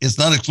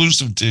not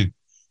exclusive to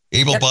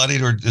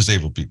able-bodied or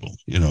disabled people,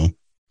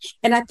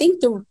 And I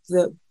think the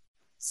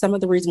some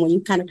of the reason when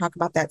you kind of talk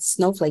about that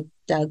snowflake,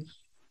 Doug,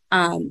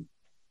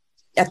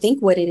 I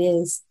think what it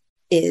is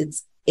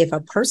if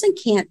a person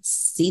can't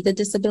see the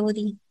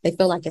disability, they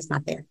feel like it's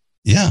not there.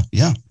 Yeah,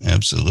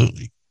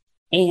 absolutely.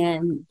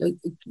 And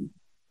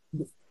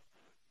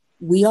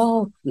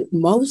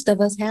most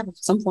of us have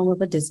some form of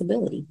a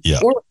disability.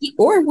 Yeah.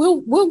 Or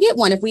we'll get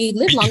one if we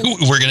live long enough.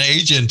 We're going to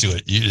age into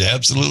it. You're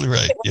absolutely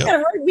right.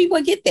 Yeah. We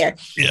will get there.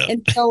 Yeah.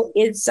 And so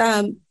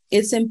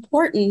it's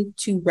important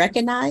to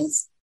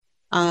recognize,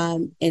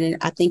 and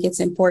I think it's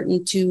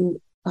important to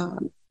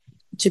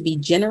be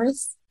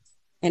generous,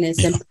 and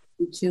it's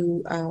important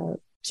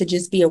to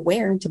just be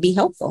aware and to be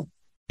helpful.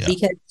 Yeah.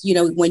 Because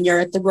when you're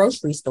at the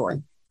grocery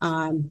store,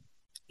 I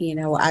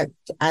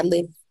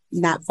live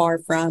not far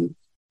from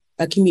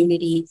a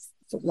community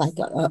like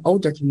an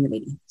older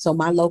community. So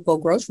my local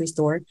grocery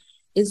store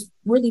is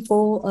really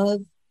full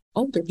of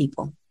older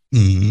people.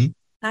 Mm-hmm.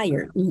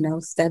 Tired,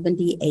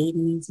 70s,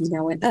 80s,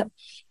 and up.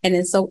 And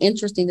it's so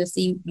interesting to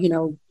see,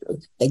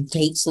 they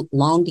take so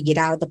long to get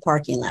out of the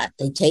parking lot.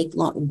 They take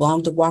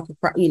long to walk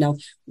across,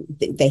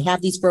 they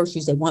have these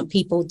groceries. They want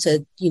people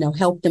to,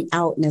 help them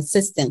out and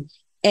assist them.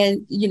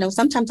 And,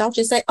 sometimes I'll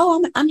just say,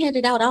 oh, I'm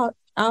headed out.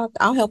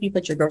 I'll help you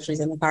put your groceries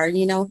in the car,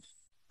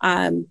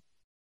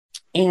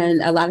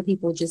 and a lot of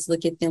people just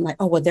look at them like,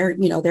 oh, well,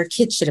 their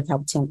kids should have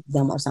helped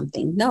them or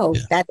something. No,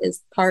 that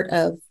is part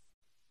of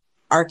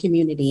our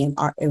community,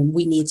 and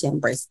we need to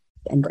embrace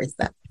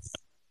that.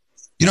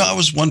 I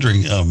was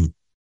wondering,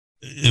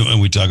 when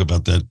we talk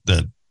about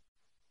that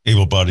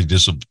able-bodied,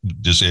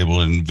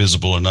 disabled, and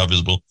visible and not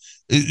visible,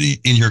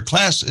 in your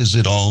class, is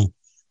it all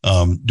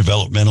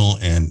developmental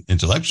and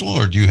intellectual,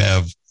 or do you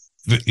have,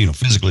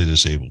 physically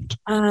disabled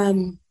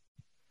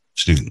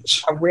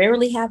students? I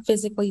rarely have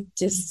physically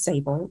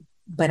disabled,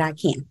 but I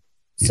can.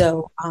 Yeah.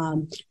 So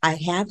I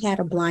have had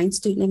a blind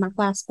student in my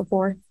class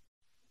before.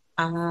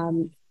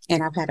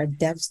 And I've had a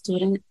deaf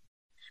student.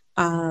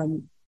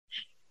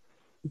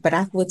 But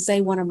I would say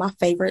one of my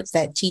favorites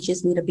that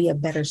teaches me to be a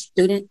better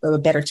student or a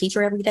better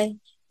teacher every day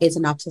is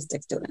an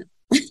autistic student.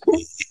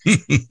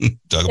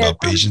 Talk about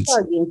patience.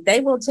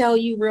 They will tell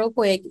you real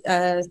quick,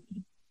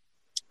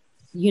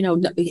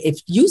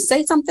 if you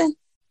say something,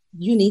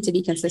 you need to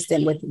be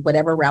consistent with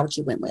whatever route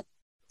you went with.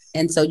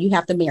 And so you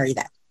have to marry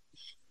that.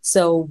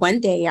 So one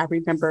day I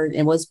remember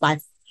it was my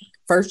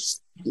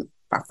first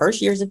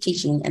years of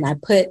teaching, and I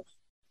put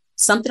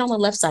something on the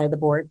left side of the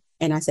board,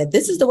 and I said,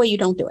 this is the way you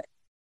don't do it.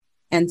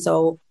 And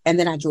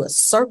then I drew a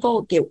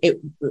circle.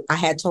 I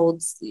had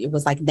told it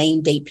was like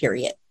name, date,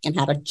 period, and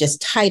how to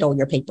just title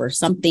your paper,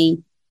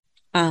 something,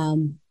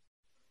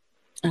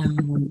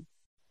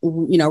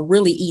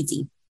 really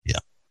easy. Yeah.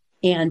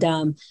 And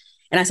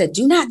I said,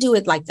 do not do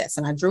it like this.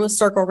 And I drew a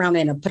circle around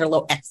it and put a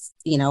little X,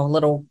 a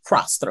little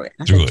cross through it.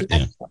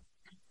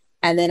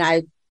 And then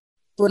I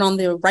put on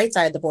the right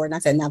side of the board, and I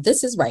said, now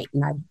this is right.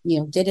 And I,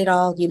 did it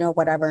all,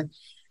 whatever.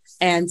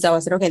 And so I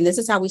said, okay, and this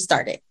is how we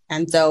started.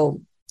 And so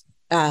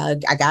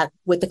I got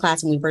with the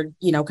class, and we were,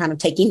 kind of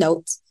taking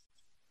notes,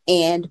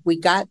 and we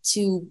got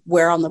to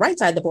where on the right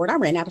side of the board, I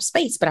ran out of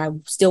space, but I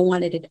still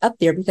wanted it up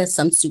there because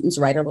some students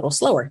write a little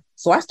slower.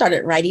 So I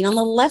started writing on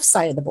the left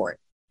side of the board,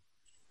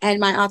 and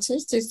my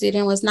autistic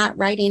student was not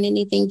writing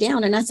anything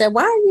down. And I said,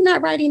 why are you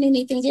not writing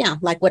anything down?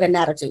 Like with an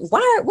attitude,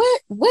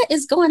 what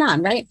is going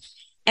on? Right.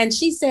 And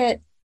she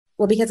said,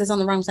 well, because it's on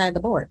the wrong side of the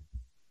board.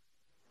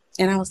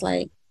 And I was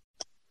like,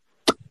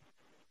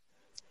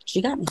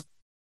 she got me.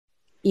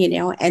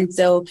 And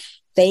so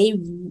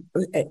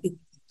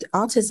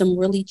autism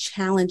really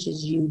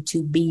challenges you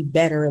to be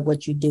better at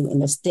what you do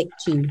and to stick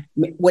to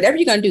whatever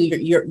you're going to do.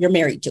 You're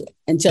married to it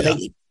until they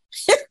leave.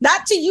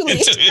 Not till you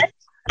leave.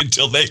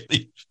 Until they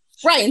leave.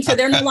 Right. Until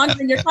they're no longer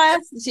in your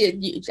class.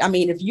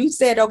 If you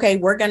said, okay,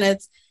 we're going to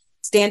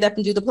stand up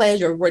and do the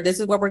pledge, or this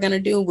is what we're going to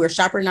do. We're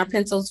sharpening our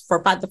pencils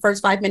for the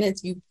first 5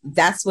 minutes.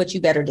 That's what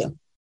you better do.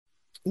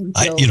 So,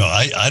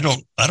 I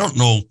don't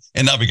know,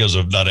 and not because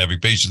of not having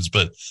patience,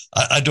 but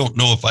I don't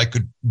know if I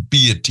could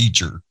be a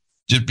teacher,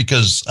 just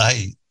because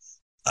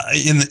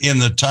in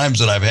the times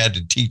that I've had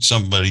to teach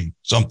somebody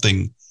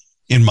something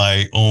in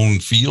my own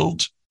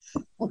field,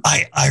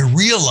 I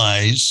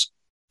realize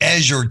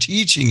as you're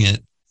teaching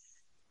it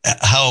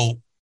how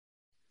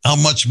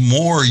much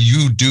more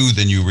you do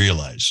than you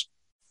realize.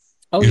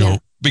 Oh,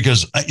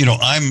 because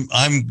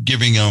I'm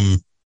giving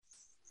them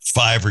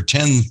 5 or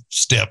 10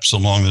 steps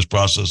along this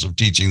process of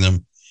teaching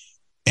them,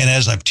 and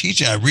as I'm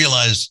teaching, I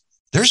realize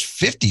there's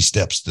 50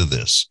 steps to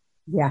this.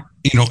 Yeah,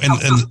 and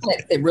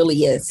it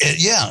really is.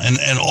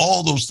 And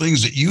all those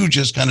things that you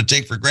just kind of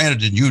take for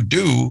granted and you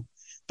do,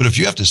 but if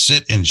you have to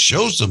sit and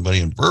show somebody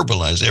and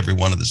verbalize every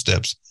one of the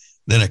steps,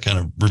 then it kind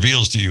of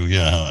reveals to you,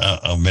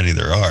 how many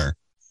there are.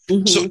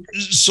 Mm-hmm.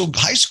 So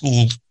high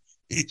school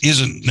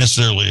isn't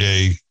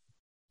necessarily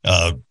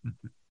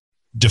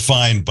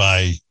defined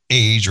by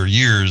age or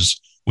years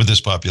with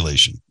this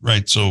population,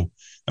 right? So,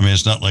 I mean,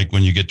 it's not like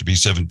when you get to be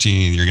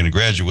 17, you're going to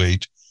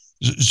graduate.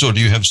 So do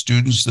you have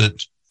students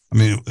that,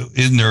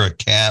 isn't there a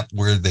cap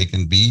where they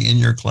can be in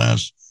your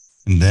class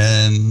and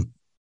then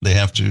they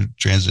have to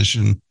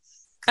transition?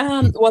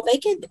 Well, they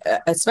can,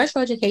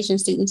 special education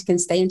students can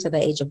stay until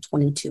the age of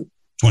 22.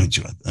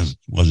 22. I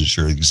wasn't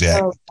sure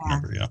exact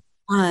number. Yeah.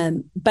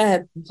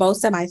 But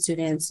most of my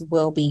students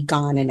will be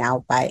gone and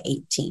out by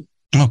 18.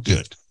 Oh,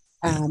 good.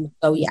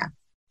 So yeah.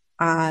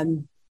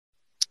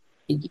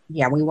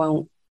 We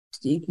won't.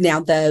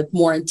 Now, the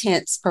more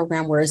intense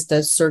program, where it's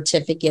the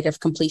certificate of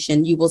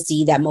completion, you will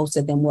see that most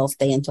of them will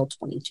stay until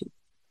 22.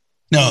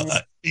 Now,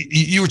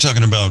 you were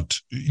talking about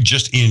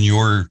just in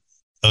your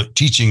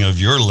teaching of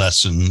your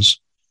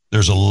lessons,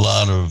 there's a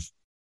lot of,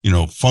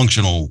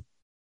 functional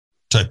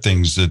type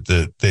things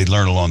that they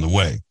learn along the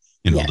way,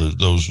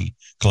 those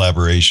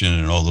collaboration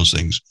and all those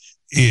things.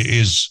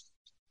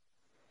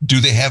 Do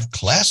they have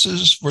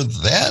classes for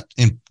that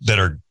that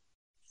are,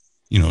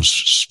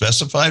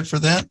 specified for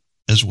that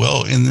as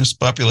well in this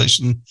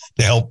population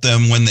to help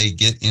them when they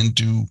get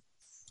into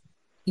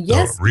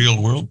the real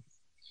world?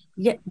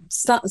 Yeah,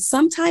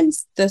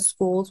 sometimes the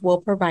schools will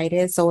provide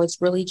it. So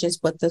it's really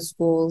just what the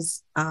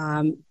schools,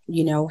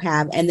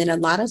 have. And then a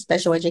lot of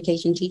special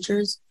education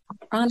teachers,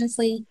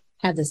 honestly,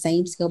 have the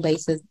same skill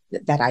basis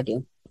that I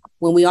do.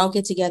 When we all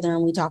get together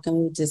and we talk and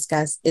we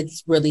discuss,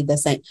 it's really the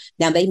same.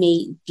 Now, they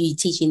may be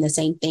teaching the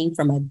same thing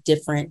from a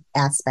different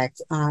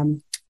aspect.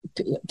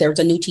 There's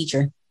a new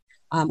teacher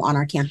on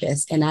our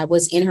campus, and I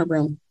was in her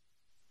room,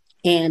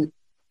 and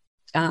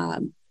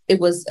it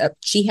was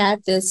she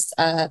had this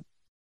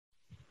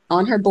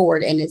on her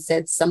board, and it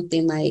said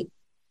something like,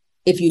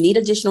 if you need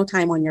additional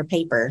time on your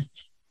paper,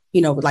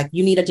 like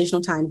you need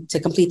additional time to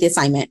complete the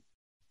assignment,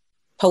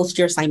 post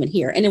your assignment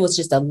here. And it was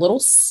just a little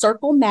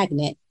circle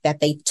magnet that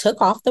they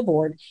took off the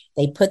board.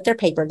 They put their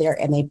paper there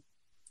and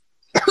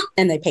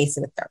they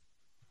pasted it there.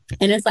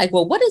 And it's like,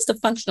 well, what is the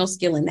functional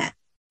skill in that?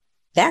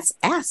 That's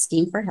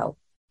asking for help.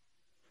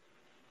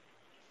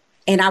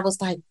 And I was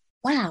like,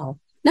 wow.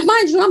 Now,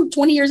 mind you, I'm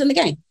 20 years in the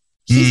game.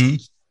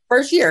 She's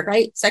first year,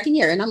 right? Second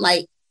year. And I'm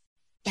like,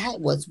 that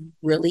was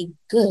really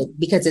good,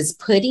 because it's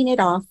putting it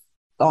off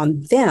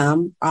on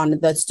them, on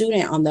the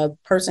student, on the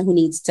person who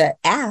needs to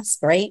ask,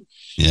 right?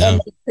 Yeah.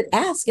 And they could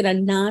ask in a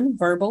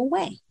non-verbal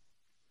way.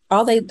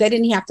 They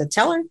didn't have to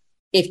tell her,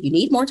 if you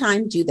need more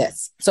time, do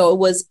this.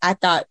 So I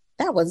thought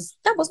that was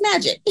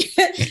magic.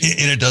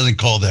 And it doesn't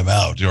call them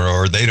out,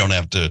 or they don't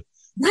have to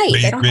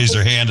raise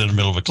their hand in the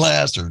middle of a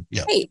class, or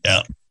right.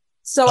 Yeah.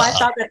 So I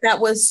thought that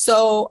was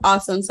so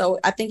awesome. So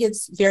I think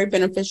it's very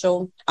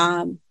beneficial,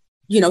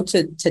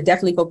 to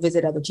definitely go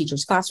visit other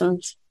teachers'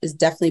 classrooms. Is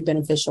definitely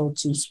beneficial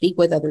to speak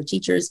with other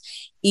teachers,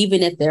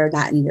 even if they're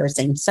not in your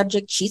same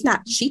subject. She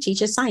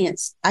teaches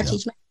science. I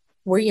teach math.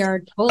 We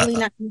are totally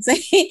not the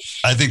same.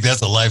 I think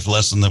that's a life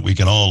lesson that we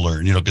can all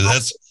learn,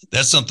 because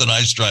that's something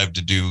I strive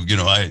to do.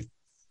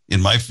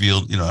 In my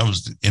field, I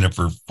was in it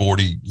for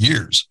 40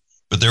 years,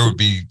 but there would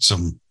be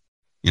some,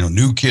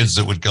 new kids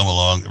that would come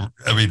along.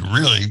 I mean,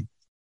 really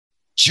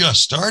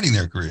just starting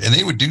their career, and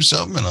they would do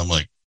something. And I'm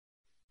like,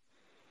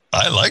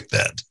 I like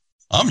that.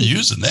 I'm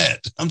using that.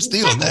 I'm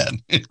stealing that.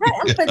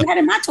 I'm putting that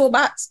in my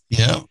toolbox.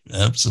 Yeah,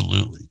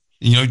 absolutely.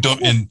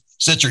 And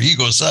set your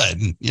ego aside.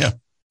 And yeah.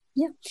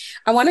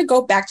 I want to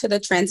go back to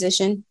the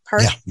transition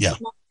part. Yeah.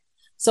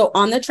 So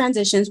on the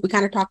transitions, we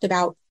kind of talked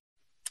about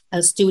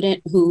a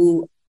student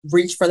who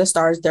reached for the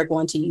stars. They're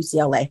going to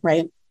UCLA,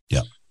 right?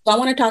 Yeah. So I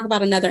want to talk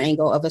about another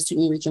angle of a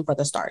student reaching for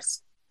the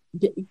stars.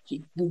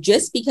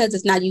 Just because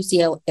it's not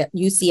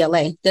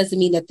UCLA doesn't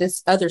mean that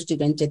this other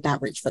student did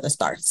not reach for the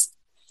stars.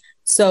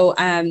 So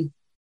I'm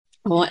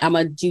going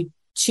to do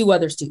 2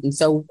 other students.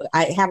 So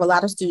I have a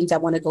lot of students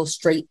that want to go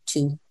straight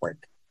to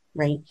work,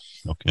 right?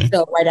 Okay.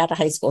 So right out of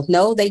high school.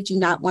 No, they do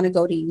not want to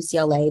go to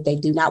UCLA. They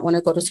do not want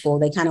to go to school.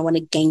 They kind of want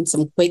to gain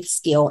some quick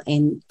skill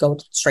and go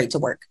straight to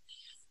work.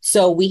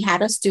 So we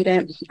had a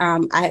student,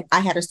 I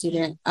had a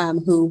student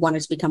who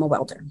wanted to become a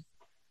welder.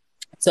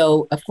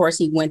 So, of course,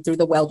 he went through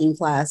the welding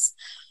class,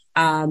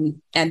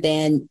 and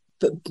then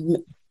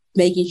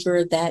making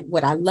sure that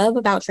what I love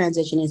about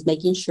transition is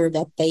making sure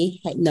that they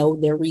know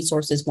their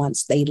resources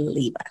once they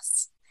leave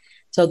us.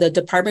 So the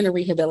Department of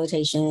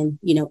Rehabilitation,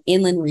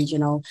 Inland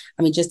Regional,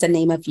 I mean, just to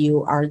name a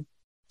few, are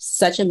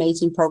such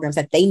amazing programs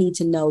that they need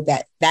to know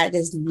that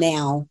is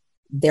now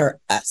they're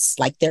us,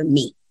 like they're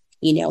me,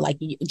 like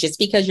just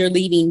because you're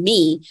leaving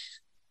me,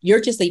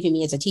 you're just leaving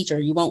me as a teacher.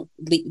 You won't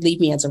leave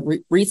me as a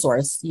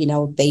resource.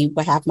 They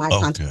will have my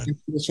contact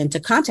information to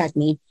contact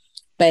me.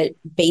 But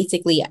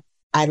basically,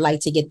 I'd like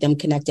to get them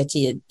connected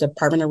to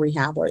Department of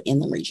Rehab or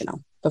Inland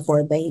Regional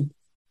before they,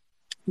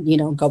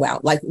 go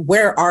out. Like,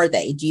 where are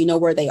they? Do you know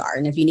where they are?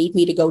 And if you need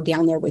me to go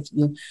down there with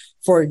you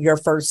for your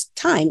first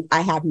time,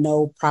 I have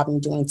no problem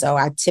doing so.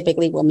 I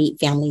typically will meet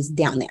families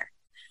down there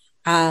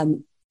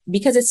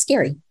because it's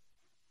scary.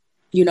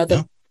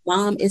 The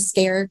mom is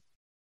scared.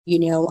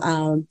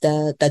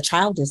 The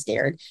child is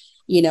scared.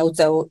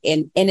 So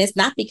and it's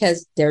not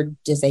because they're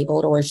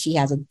disabled or she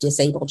has a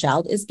disabled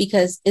child. It's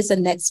because it's a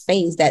next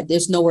phase that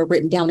there's nowhere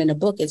written down in a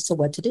book as to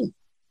what to do.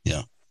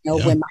 Yeah.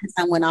 When my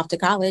son went off to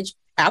college,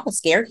 I was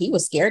scared. He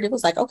was scared. It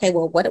was like, okay,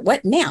 well,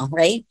 what now?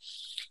 Right.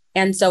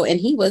 And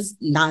he was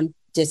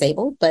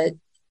non-disabled, but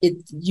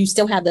you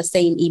still have the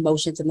same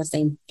emotions and the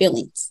same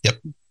feelings. Yep.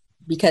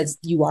 Because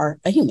you are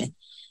a human.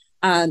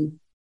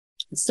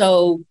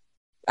 So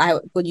I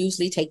would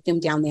usually take them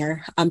down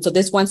there. So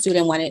this one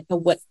student wanted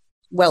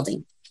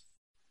welding.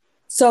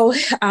 So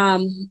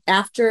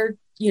after,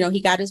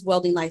 he got his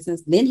welding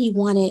license, then he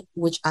wanted,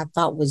 which I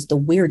thought was the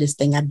weirdest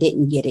thing. I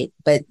didn't get it,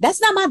 but that's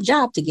not my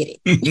job to get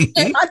it.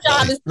 My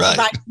job is to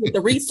provide you with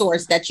the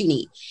resource that you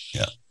need.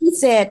 Yeah. He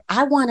said,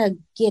 I want to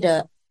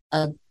get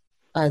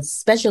a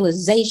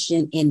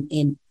specialization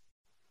in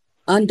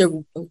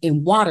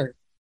water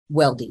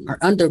welding or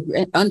under.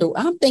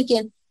 I'm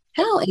thinking,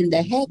 how in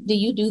the heck do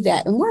you do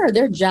that? And where are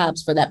their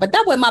jobs for that? But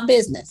that wasn't my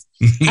business.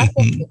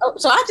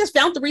 So I just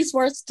found the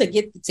resource to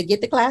get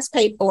the class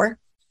paid for.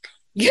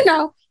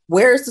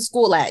 Where's the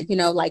school at? Do you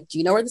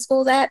know where the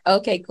school's at?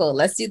 Okay, cool.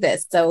 Let's do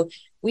this. So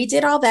we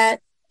did all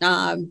that.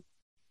 And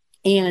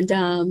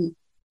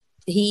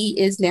he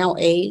is now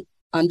a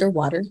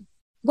underwater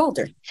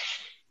welder.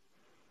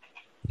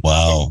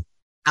 Wow.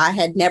 I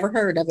had never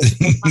heard of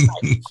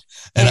it.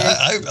 And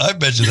I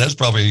bet you that's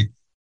probably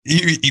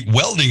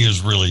welding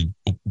is really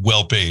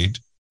well paid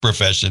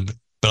profession,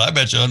 but I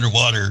bet you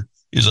underwater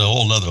is a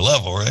whole nother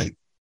level, right?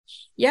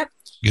 Yep.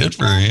 Good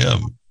for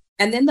him.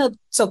 And then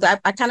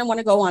I kind of want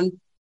to go on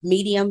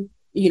medium,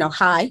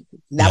 high.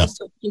 That was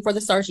reaching for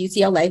the stars,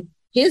 UCLA.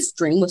 His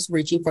dream was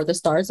reaching for the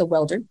stars, a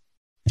welder.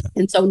 Yeah.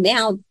 And so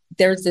now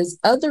there's this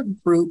other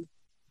group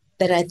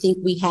that I think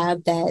we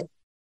have that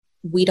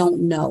we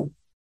don't know.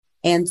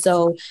 And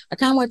so I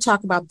kind of want to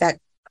talk about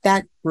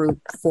that group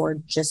for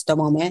just a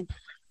moment.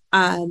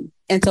 And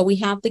so we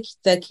have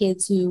the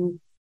kids who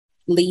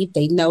leave,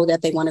 they know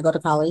that they want to go to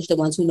college, the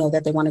ones who know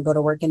that they want to go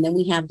to work. And then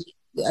we have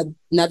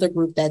another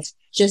group that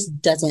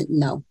just doesn't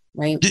know,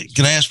 right?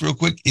 Can I ask real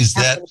quick, is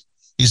that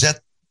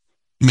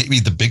maybe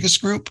the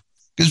biggest group?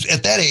 Because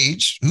at that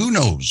age, who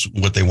knows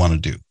what they want to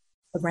do?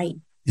 Right.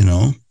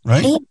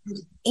 Right.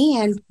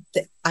 And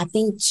I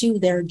think too,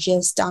 they're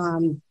just, you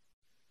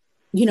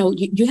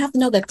have to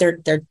know that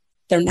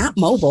they're not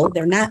mobile.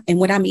 They're not. And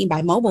what I mean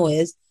by mobile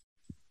is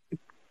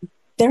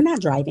they're not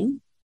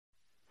driving.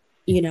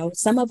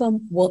 Some of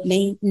them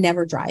may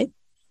never drive.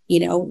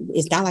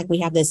 It's not like we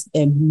have this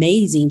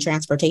amazing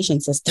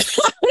transportation system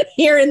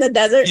here in the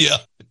desert. Yeah.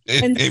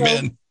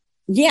 Amen.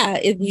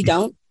 We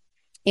don't.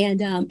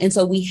 And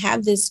so we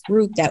have this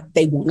group that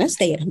they want to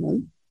stay at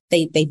home.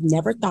 They've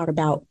never thought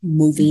about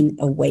moving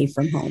away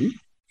from home.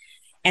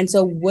 And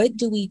so what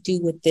do we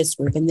do with this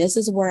group? And this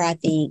is where I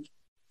think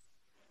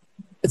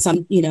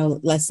some,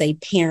 let's say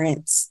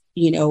parents,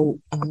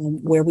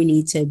 where we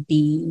need to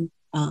be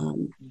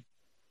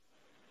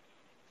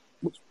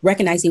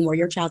recognizing where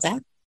your child's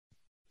at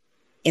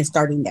and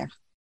starting there.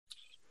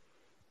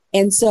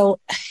 And so,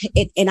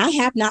 and I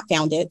have not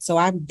found it. So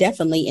I'm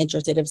definitely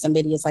interested if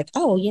somebody is like,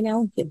 oh,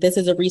 this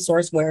is a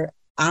resource where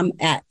I'm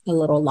at a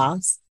little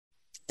loss.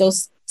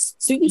 Those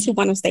students who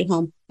want to stay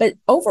home, but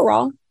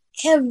overall,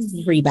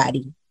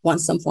 everybody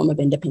wants some form of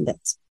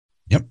independence.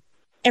 Yep.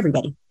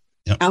 Everybody.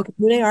 Yep. I don't care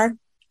who they are.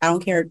 I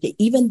don't care.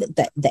 Even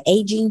the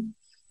aging,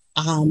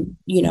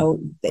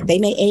 they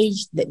may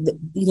age.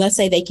 Let's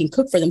say they can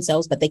cook for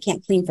themselves, but they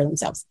can't clean for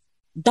themselves.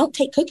 Don't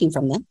take cooking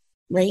from them,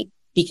 right?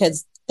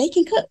 Because they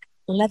can cook.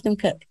 Let them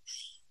cook.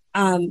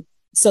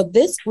 So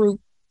this group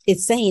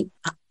is saying,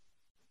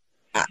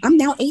 I'm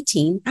now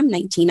 18, I'm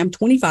 19, I'm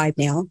 25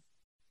 now.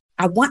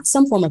 I want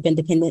some form of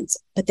independence,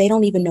 but they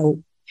don't even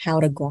know how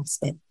to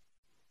grasp it.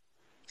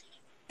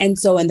 And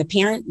so, and the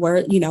parent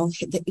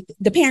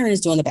the parent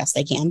is doing the best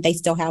they can. They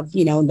still have,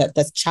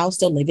 the child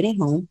still living at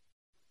home,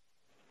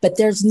 but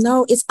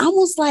it's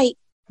almost like,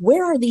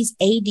 where are these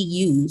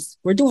ADUs?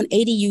 We're doing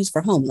ADUs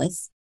for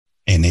homeless.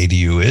 An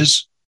ADU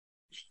is?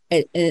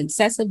 An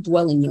excessive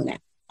dwelling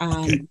unit,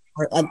 Okay.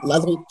 or a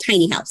little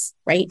tiny house,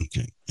 right?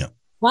 Okay. Yeah.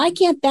 Why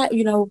can't that,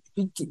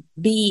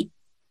 be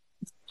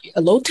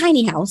a little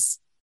tiny house,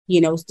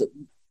 to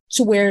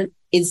where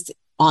it's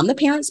on the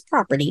parents'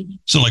 property?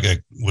 So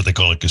like what they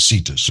call a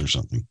casitas or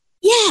something.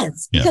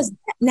 Yes, Yeah. because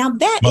now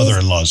that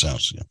Mother-in-law's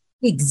house. Yeah.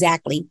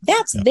 exactly,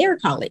 that's their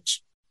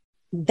college.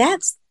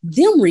 That's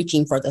them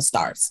reaching for the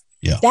stars.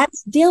 Yeah.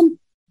 That's them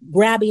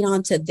grabbing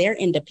onto their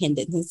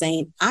independence and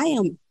saying, I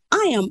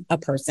am a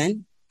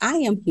person, I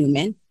am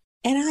human,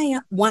 and I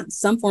want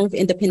some form of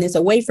independence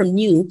away from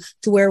you,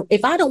 to where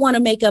if I don't want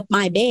to make up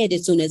my bed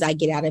as soon as I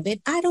get out of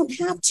it, I don't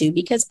have to,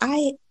 because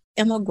I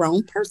am a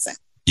grown person.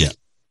 Yeah.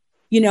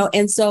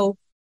 And so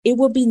it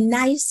would be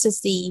nice to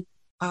see,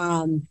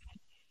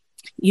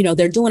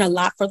 they're doing a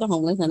lot for the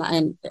homeless,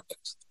 and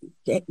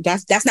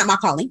that's not my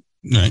calling.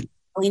 Right.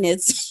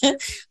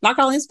 My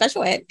calling is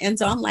special ed. And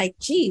so I'm like,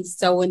 geez.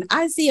 So when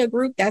I see a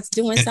group that's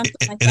doing something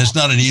like that. And it's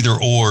not an either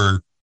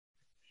or,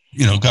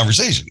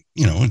 conversation,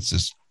 it's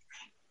just.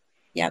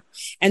 Yep.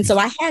 And so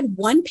I had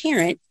one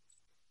parent,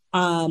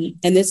 and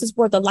this is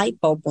where the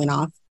light bulb went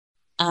off.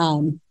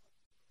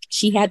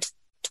 She had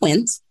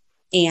twins,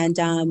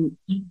 and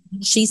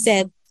she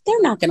said,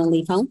 they're not going to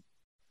leave home.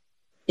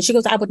 And she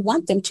goes, I would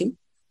want them to,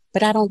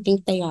 but I don't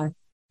think they are.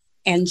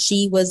 And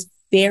she was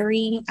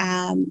very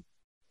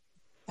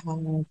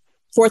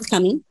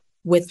forthcoming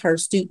with her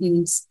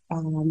students,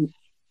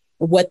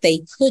 what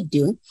they could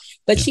do,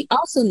 but she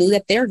also knew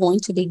that they're going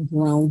to be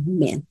grown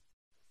men.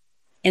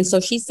 And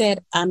so she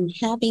said, I'm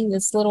having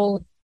this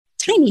little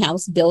tiny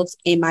house built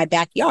in my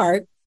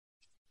backyard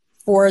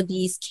for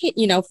these kids,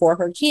 for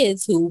her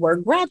kids who were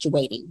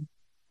graduating.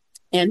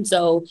 And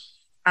so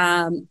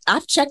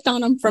I've checked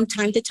on them from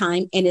time to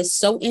time, and it's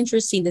so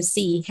interesting to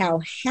see how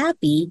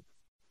happy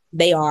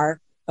they are,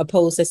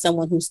 opposed to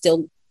someone who's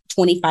still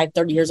 25,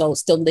 30 years old,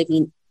 still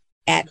living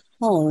at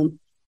home,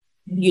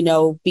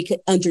 because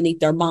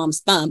underneath their mom's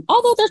thumb,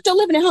 although they're still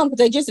living at home because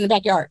they're just in the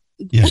backyard.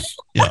 Yeah.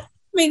 Yeah.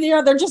 I mean,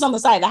 they're just on the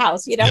side of the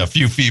house, Yeah, a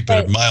few feet,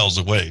 but miles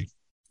away.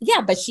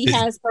 Yeah, but she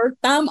has her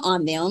thumb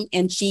on them,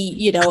 and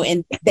she,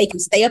 and they can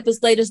stay up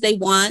as late as they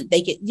want.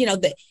 They get,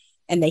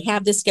 and they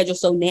have this schedule.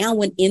 So now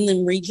when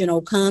Inland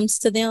Regional comes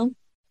to them,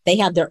 they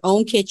have their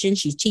own kitchen.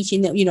 She's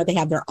teaching them, they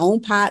have their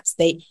own pots.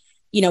 They,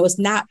 it's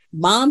not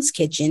mom's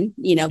kitchen.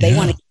 They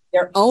want to keep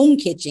their own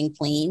kitchen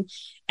clean.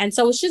 And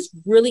so it's just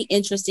really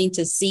interesting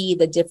to see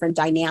the different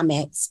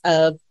dynamics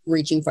of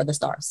reaching for the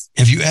stars.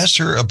 Have you asked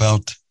her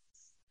about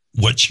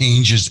what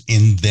changes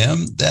in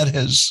them that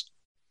it's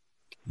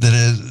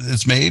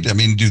made? I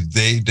mean,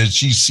 does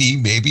she see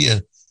maybe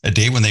a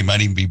day when they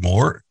might even be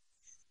more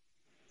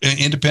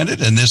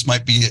independent, and this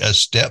might be a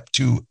step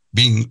to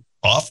being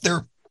off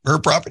her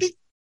property?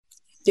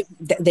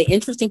 The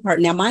interesting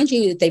part now, mind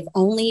you,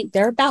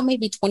 they're about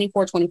maybe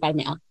 24, 25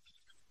 now.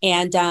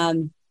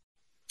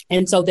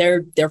 And so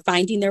they're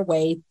finding their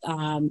way.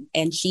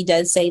 And she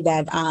does say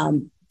that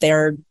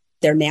they're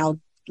now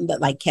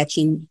like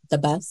catching the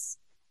bus.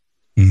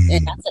 Mm-hmm.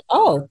 And I said,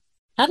 oh,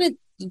 how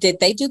did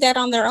they do that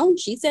on their own?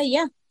 She said,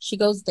 yeah. She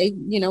goes, they,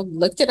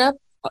 looked it up,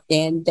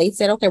 and they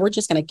said, okay, we're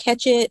just going to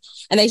catch it.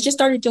 And they just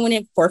started doing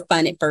it for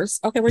fun at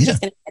first. Okay, we're just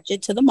going to catch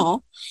it to the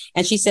mall.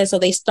 And she said, so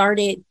they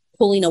started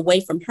pulling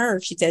away from her.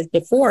 She says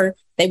before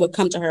they would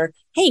come to her,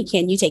 hey,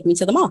 can you take me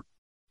to the mall?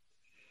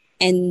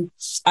 And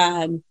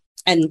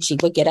she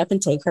would get up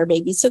and take her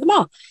babies to the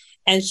mall.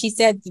 And she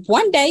said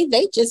one day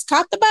they just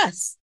caught the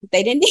bus.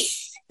 They didn't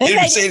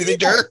say anything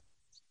to her.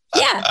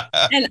 Yeah.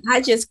 And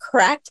I just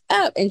cracked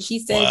up. And she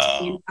said,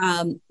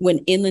 wow. When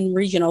Inland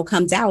Regional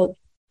comes out,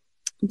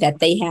 that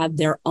they have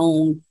their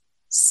own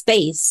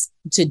space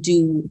to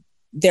do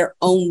their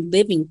own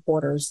living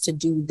quarters, to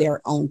do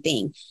their own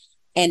thing.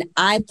 And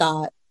I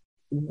thought,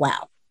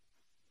 wow.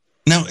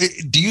 Now,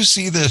 do you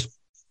see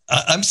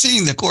I'm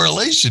seeing the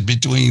correlation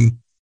between,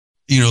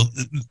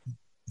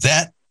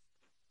 that,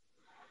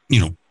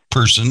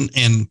 person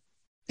and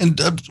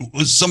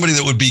somebody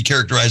that would be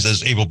characterized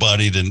as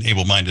able-bodied and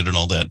able-minded and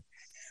all that.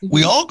 Mm-hmm.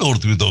 We all go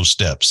through those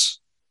steps.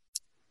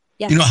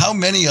 Yeah. How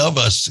many of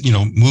us,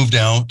 moved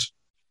out,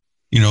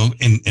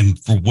 and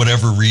for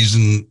whatever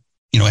reason,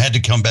 had to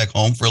come back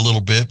home for a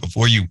little bit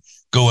before you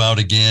go out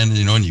again,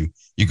 and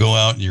you go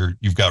out and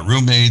you've got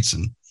roommates,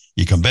 and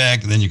you come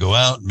back, and then you go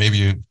out, and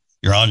maybe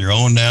you're on your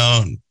own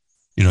now, and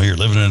you're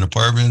living in an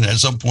apartment. And at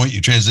some point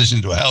you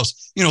transition to a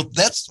house.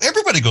 That's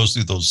everybody goes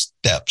through those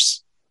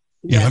steps.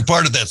 And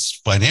part of that's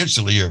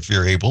financially, or if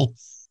you're able,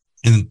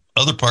 and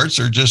other parts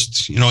are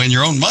just, in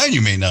your own mind,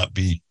 you may not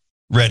be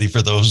ready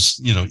for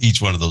those,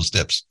 each one of those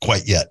steps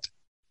quite yet.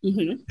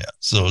 Mm-hmm. Yeah.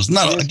 So it's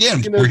not,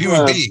 again, we're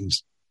human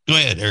beings. Go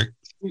ahead, Eric.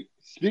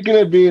 Speaking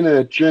of being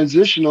a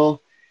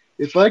transitional,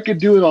 if I could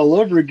do it all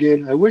over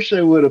again, I wish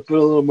I would have put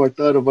a little more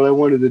thought of what I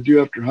wanted to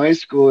do after high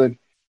school. And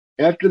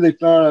after they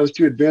found I was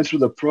too advanced for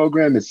the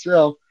program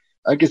itself,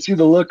 I could see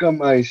the look on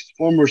my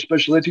former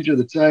special ed teacher at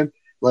the time,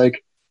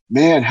 like,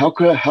 man, how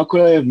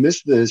could I have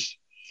missed this?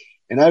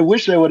 And I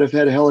wish I would have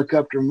had a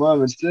helicopter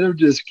mom instead of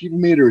just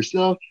keeping me to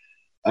herself.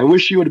 I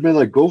wish she would have been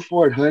like, go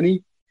for it,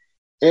 honey.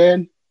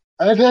 And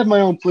I've had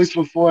my own place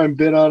before and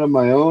been out on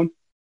my own.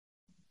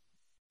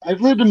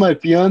 I've lived with my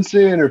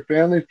fiance and her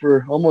family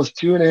for almost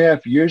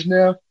 2.5 years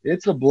now.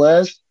 It's a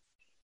blast.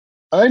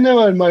 I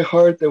know in my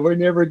heart that we're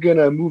never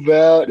gonna move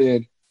out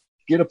and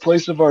get a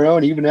place of our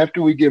own, even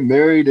after we get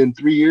married in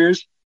 3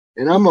 years.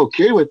 And I'm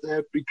okay with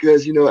that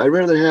because, I'd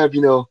rather have,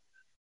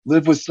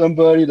 live with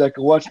somebody that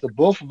can watch the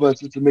both of us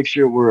just to make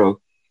sure we're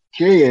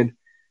okay. And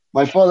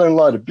my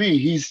father-in-law to be,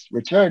 he's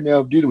retired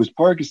now due to his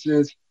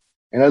Parkinson's.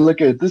 And I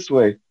look at it this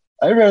way.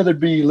 I'd rather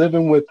be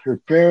living with her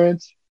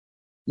parents,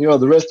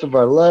 the rest of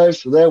our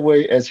lives. So that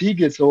way, as he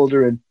gets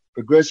older and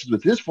progresses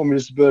with his form of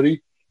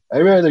disability, I'd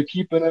rather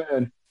keep an eye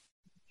on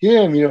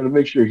him, to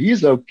make sure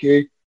he's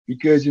okay.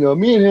 Because,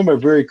 me and him are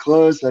very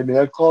close. I mean,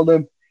 I've called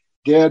him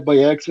dad by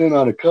accident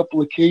on a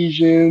couple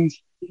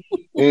occasions.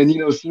 And,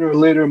 sooner or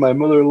later, my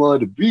mother-in-law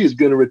to be is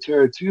going to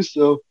retire too.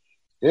 So,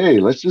 hey,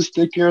 let's just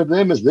take care of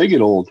them as they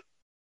get old.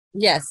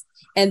 Yes.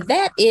 And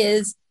that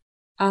is,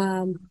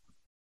 like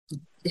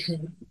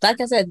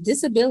I said,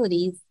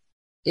 disabilities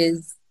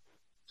is,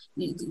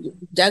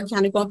 Doug,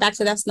 kind of going back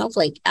to that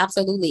snowflake.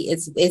 Absolutely.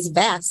 It's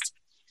vast,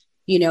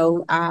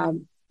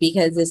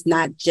 because it's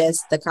not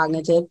just the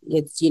cognitive.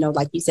 It's,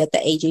 like you said,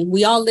 the aging.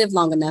 We all live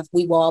long enough.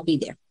 We will all be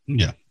there.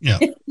 Yeah.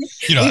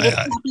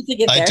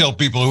 I tell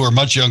people who are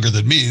much younger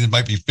than me, that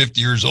might be 50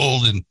 years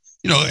old, and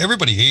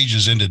everybody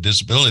ages into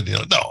disability.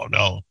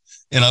 No.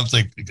 And I'm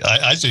thinking,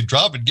 I say,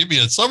 drop it, give me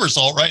a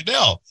somersault right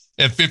now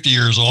at 50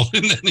 years old,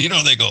 and then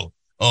they go,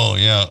 oh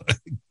yeah,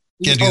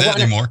 can't do that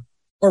anymore.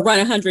 Or run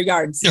 100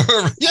 yards.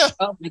 Yeah.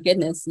 Oh my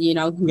goodness,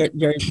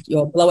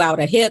 you'll blow out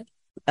a hip,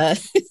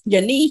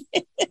 your knee.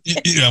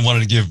 I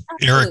wanted to give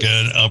Eric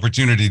an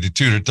opportunity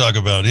to talk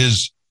about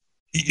his.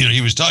 He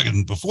was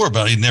talking before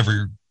about he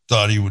never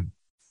thought he would,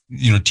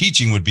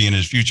 teaching would be in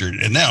his future.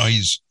 And now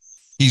he's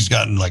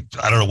gotten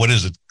I don't know, what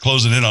is it,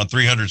 closing in on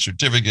 300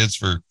 certificates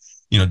for,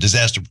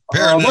 disaster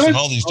preparedness and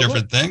all these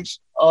different things.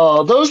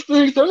 Those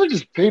things, those are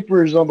just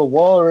papers on the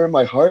wall or in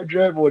my hard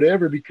drive or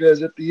whatever,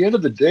 because at the end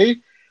of the day,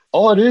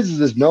 all it is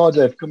this knowledge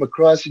I've come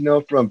across,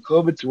 from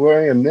COVID to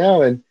where I am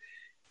now. And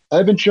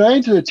I've been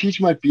trying to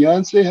teach my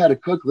fiance how to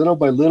cook little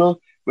by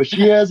little, but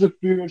she has a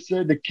fear of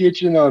setting the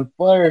kitchen on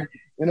fire.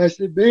 And I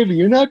said, baby,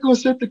 you're not going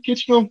to set the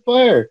kitchen on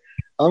fire.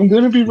 I'm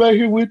going to be right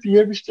here with you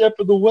every step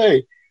of the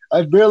way.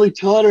 I've barely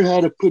taught her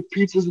how to put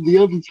pizzas in the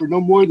oven for no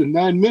more than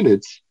 9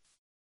 minutes.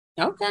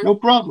 Okay. No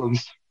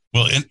problems.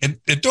 Well, and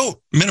don't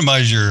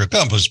minimize your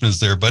accomplishments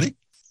there, buddy.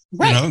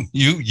 Right.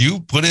 You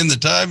put in the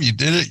time, you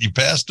did it, you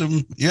passed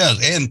them. Yeah.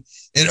 And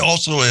it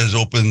also has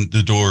opened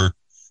the door,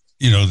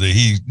 that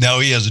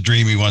he has a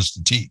dream he wants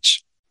to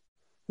teach.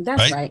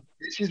 That's right.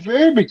 She's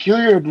very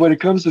peculiar when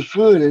it comes to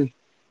food. And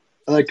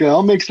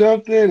I'll make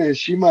something and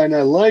she might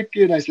not like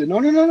it. And I said, no,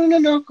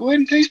 go ahead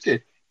and taste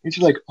it. And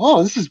she's like,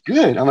 oh, this is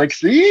good. I'm like,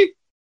 see?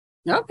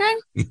 Okay.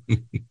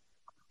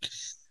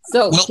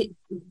 So,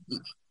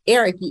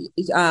 Eric,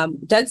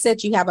 Doug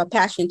said you have a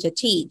passion to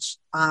teach.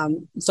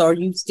 So are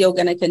you still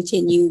going to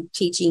continue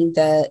teaching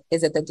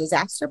is it the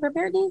disaster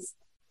preparedness?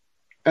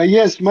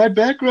 Yes, my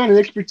background and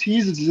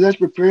expertise is disaster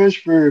preparedness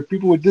for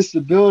people with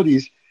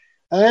disabilities.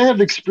 I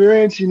have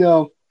experience,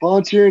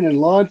 volunteering in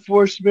law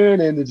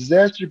enforcement and the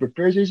disaster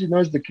preparedness agency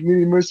known as the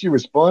Community Emergency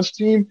Response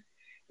Team.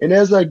 And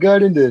as I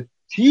got into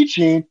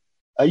teaching,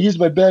 I used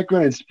my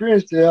background and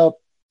experience to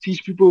help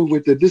teach people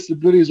with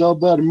disabilities all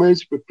about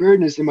emergency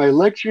preparedness. And my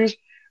lectures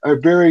are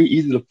very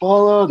easy to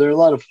follow. They're a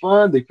lot of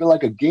fun. They feel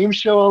like a game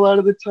show a lot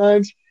of the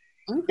times.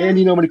 Okay. And,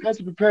 when it comes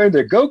to preparing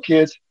their Go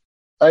Kids,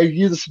 I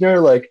use a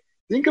scenario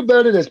think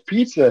about it as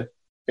pizza.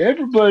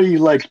 Everybody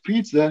likes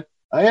pizza.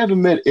 I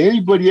haven't met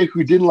anybody yet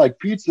who didn't like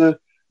pizza,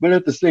 but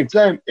at the same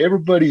time,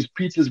 everybody's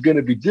pizza is going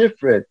to be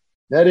different.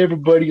 Not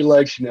everybody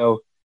likes,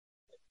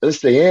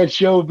 let's say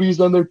anchovies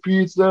on their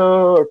pizza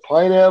or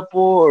pineapple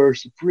or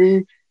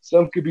supreme.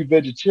 Some could be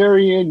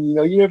vegetarian.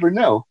 You never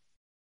know.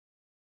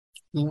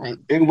 Right.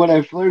 And what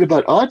I've learned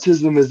about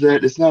autism is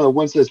that it's not a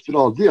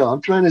one-size-fits-all deal.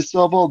 I'm trying to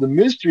solve all the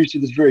mysteries to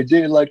this very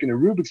day, like in a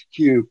Rubik's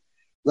Cube.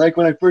 Like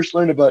when I first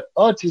learned about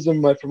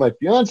autism for my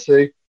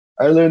fiance,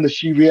 I learned that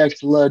she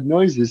reacts to loud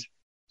noises.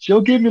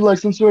 She'll give me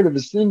some sort of a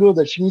signal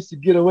that she needs to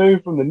get away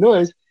from the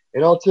noise,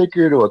 and I'll take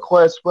her to a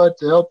quiet spot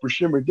to help her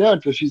shimmer down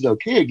until she's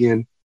okay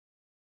again.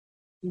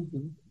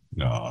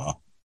 Mm-hmm. Aww.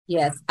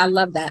 Yes, I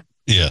love that.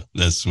 Yeah,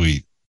 that's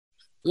sweet.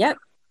 Yep.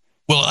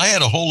 Well, I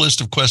had a whole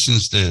list of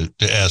questions to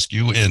ask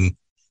you, and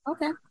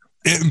okay.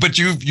 But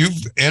you've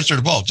answered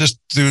them all. Just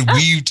to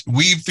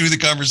weave through the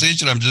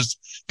conversation, I'm just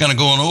kind of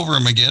going over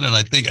them again. And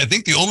I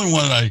think the only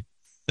one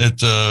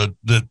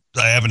that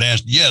I haven't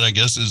asked yet, I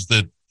guess, is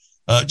that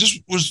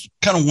just was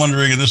kind of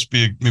wondering, and this would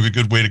be maybe a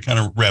good way to kind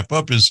of wrap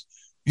up, is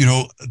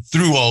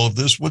through all of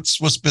this,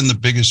 what's been the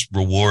biggest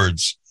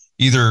rewards,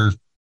 either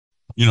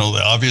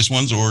the obvious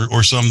ones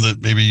or some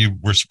that maybe you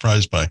were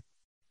surprised by?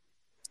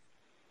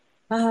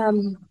 I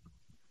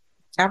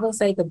will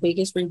say the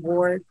biggest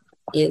reward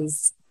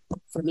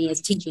for me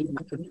is teaching in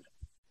my community.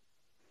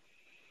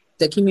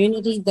 The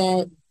community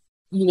that,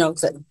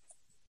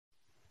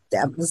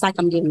 it's like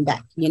I'm giving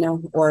back,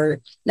 or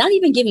not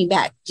even giving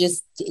back,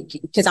 just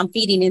because I'm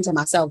feeding into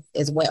myself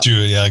as well.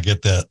 Sure, yeah, I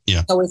get that.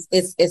 Yeah. So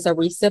it's a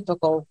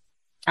reciprocal.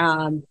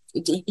 When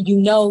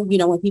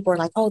people are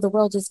like, oh, the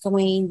world is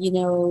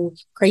going,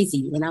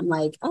 crazy. And I'm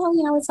like,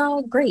 oh, it's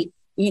all great,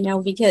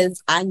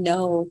 because I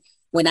know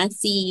when I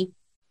see,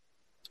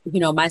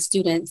 my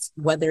students,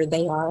 whether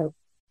they are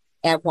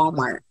at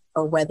Walmart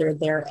or whether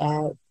they're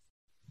at,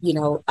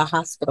 a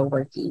hospital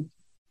working,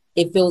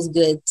 it feels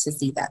good to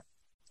see that.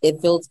 It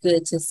feels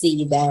good to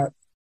see that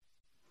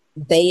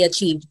they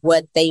achieved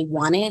what they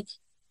wanted.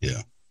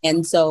 Yeah.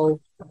 And so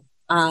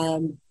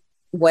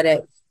what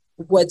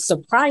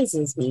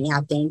surprises me,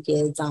 I think,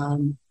 is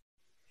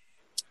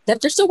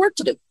that there's still work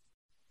to do.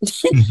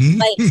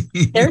 Like,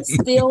 there's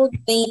still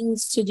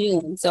things to do.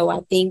 And so I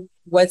think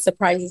what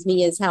surprises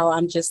me is how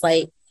I'm just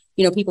like,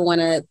 people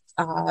want to,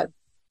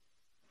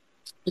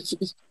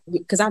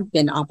 because I've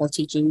been almost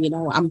teaching,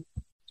 I'm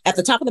at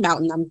the top of the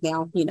mountain. I'm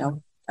now,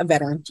 a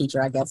veteran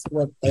teacher, I guess,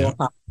 what they will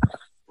call.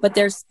 But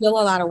there's still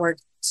a lot of work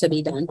to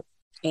be done.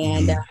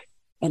 And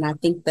and I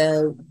think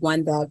the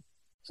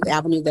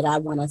avenue that I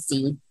want to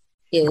see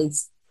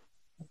is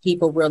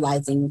people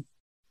realizing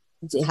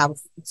how,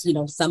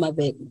 some of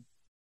it,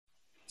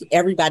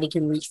 everybody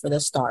can reach for the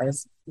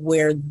stars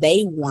where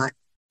they want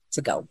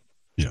to go,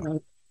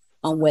 right?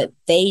 On what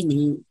they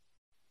need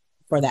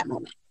for that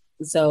moment.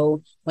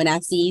 So when I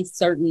see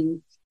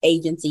certain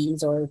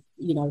agencies or,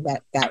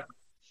 that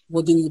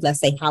will do, let's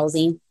say,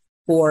 housing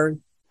for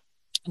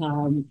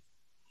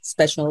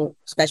special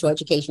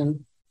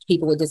education,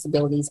 people with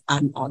disabilities,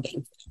 I'm all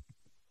game.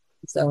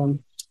 So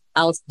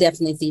I'll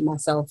definitely see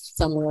myself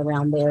somewhere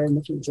around there in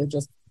the future,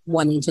 just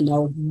wanting to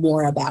know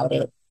more about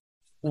it.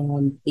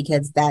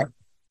 Because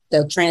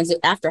the transit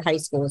after high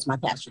school is my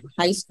passion.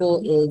 High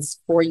school is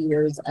 4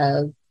 years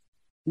of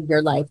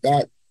your life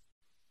that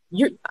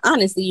you're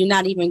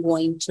not even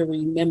going to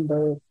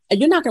remember.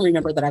 You're not going to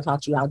remember that I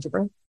taught you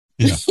algebra.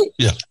 Yeah.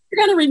 Yeah.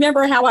 You're going to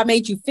remember how I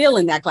made you feel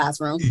in that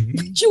classroom.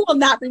 But you will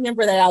not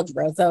remember that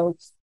algebra. So,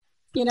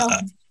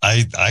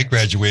 I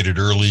graduated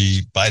early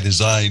by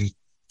design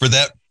for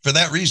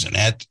that reason.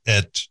 At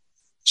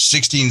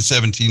 16,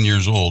 17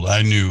 years old,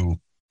 I knew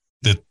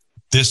that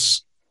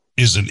this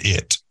isn't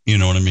it. You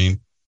know what I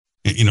mean?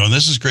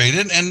 This is great.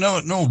 And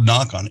no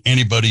knock on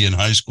anybody in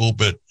high school,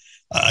 but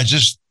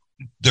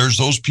there's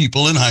those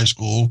people in high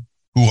school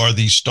who are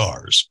these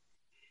stars.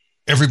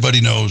 Everybody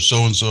knows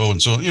so-and-so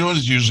and so,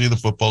 it's usually the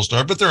football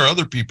star, but there are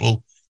other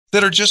people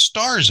that are just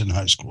stars in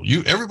high school.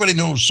 Everybody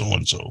knows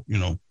so-and-so,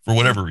 for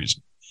whatever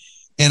reason.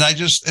 And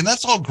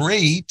that's all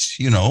great,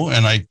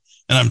 and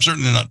I'm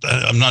certainly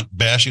I'm not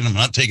bashing, I'm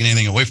not taking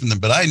anything away from them,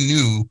 but I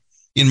knew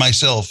in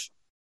myself,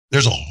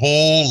 there's a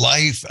whole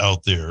life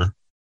out there.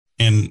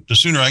 And the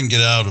sooner I can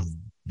get out of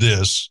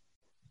this,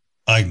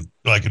 I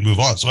can move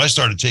on. So I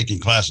started taking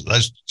classes.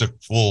 I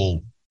took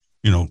full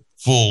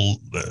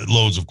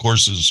loads of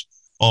courses,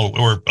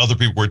 or other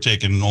people were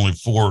taking only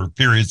 4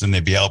 periods and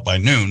they'd be out by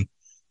noon.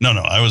 No,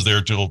 I was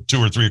there till 2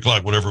 or 3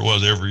 o'clock, whatever it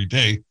was, every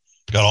day.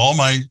 Got all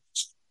my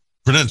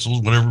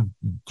credentials, whatever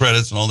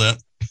credits and all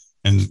that,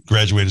 and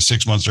graduated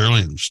 6 months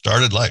early and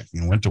started life.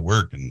 Went to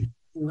work, and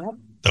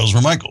those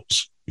were my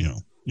goals. Yeah.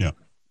 Yep.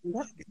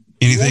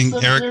 Anything,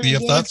 Eric? Do you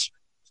have thoughts?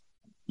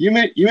 You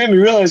made me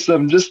realize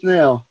something just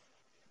now.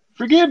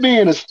 Forget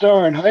being a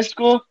star in high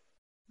school.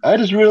 I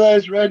just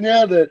realized right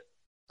now that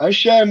I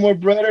shine more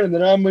brighter and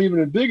that I'm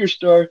even a bigger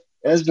star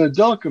as an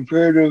adult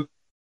compared to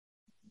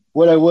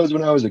what I was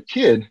when I was a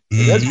kid.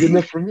 That's good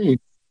enough for me.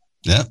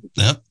 Yeah.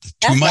 To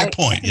my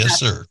point. Yes,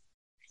 sir.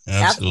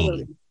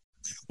 Absolutely.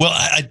 Well,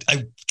 I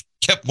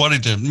kept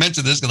wanting to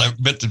mention this because I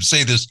meant to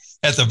say this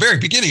at the very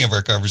beginning of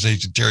our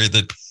conversation, Teri,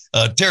 that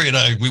Teri and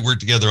I, we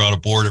worked together on a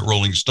board at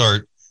Rolling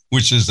Start,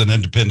 which is an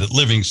independent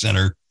living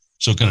center.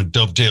 So it kind of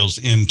dovetails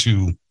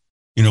into,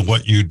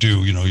 what you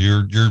do.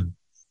 You're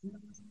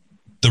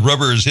the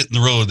rubber is hitting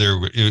the road there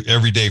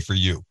every day for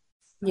you.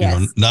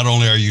 Yes. Not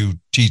only are you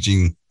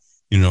teaching,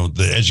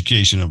 the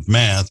education of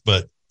math,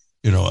 but,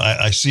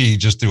 I see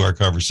just through our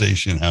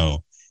conversation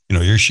how,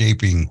 you're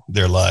shaping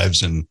their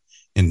lives and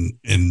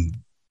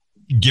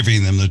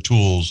giving them the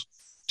tools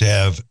to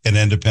have an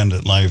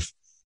independent life,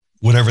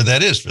 whatever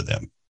that is for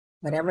them.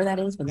 Whatever that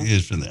is for them. It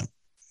is for them.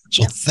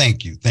 So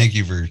Thank you. Thank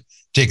you for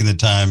taking the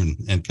time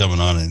and coming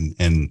on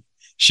and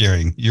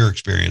sharing your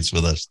experience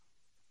with us.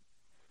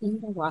 You're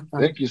welcome.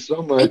 Thank you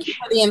so much. Thank you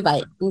for the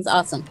invite. It was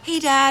awesome. Hey,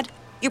 Dad,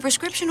 your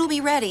prescription will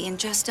be ready in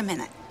just a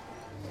minute.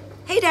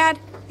 Hey, Dad,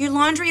 your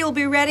laundry will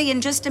be ready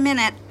in just a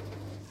minute.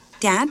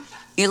 Dad,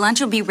 your lunch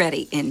will be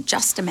ready in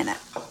just a minute.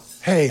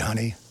 Hey,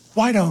 honey,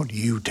 why don't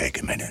you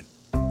take a minute?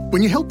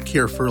 When you help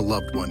care for a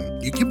loved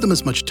one, you give them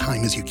as much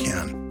time as you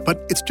can.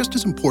 But it's just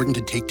as important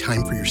to take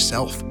time for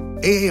yourself.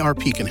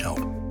 AARP can help.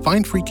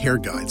 Find free care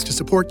guides to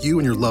support you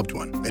and your loved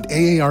one at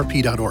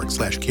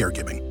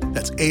aarp.org/caregiving.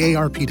 That's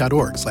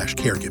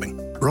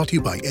aarp.org/caregiving. Brought to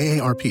you by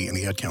AARP and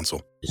the Ad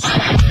Council. Yeah.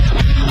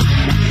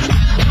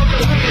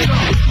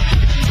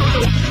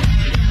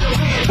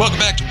 Welcome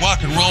back to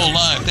Walk and Roll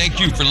Live. Thank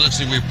you for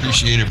listening. We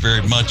appreciate it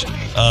very much.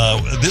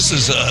 This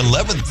is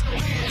 11th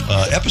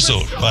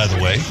episode, by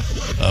the way.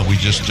 We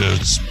just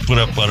put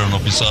up, I don't know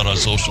if you saw it on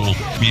social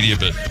media,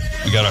 but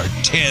we got our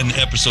 10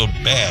 episode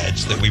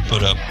badge that we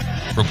put up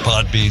for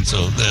Podbean.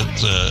 So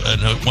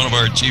that's one of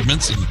our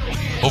achievements, and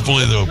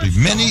hopefully there will be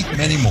many,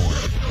 many more.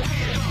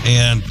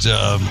 And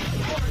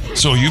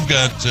so you've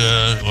got,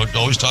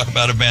 always talk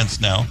about events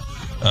now.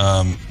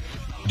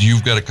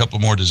 You've got a couple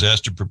more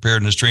disaster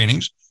preparedness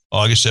trainings,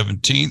 August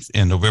 17th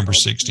and November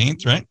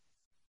 16th, right?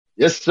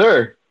 Yes,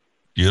 sir.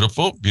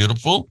 Beautiful,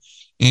 beautiful.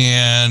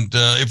 And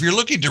if you're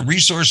looking to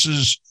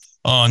resources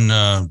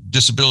on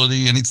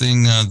disability,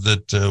 anything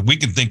that we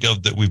can think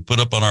of that we've put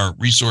up on our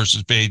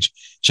resources page,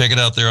 check it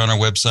out there on our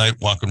website,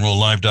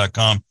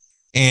 walkandrolllive.com.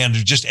 And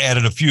just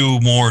added a few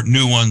more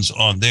new ones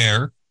on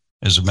there,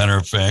 as a matter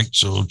of fact.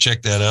 So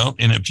check that out.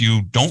 And if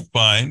you don't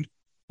find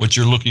what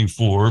you're looking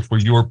for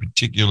your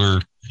particular,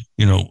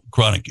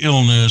 chronic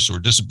illness or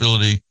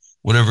disability,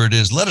 whatever it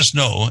is, let us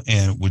know.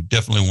 And we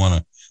definitely want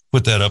to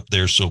put that up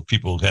there so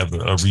people have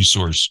a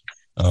resource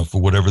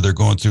for whatever they're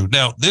going through.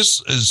 Now,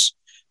 this is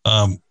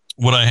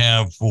what I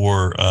have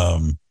for a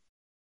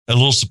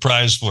little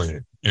surprise for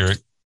you, Eric.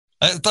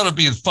 I thought it'd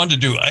be fun to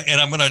do,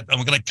 and I'm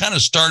gonna kind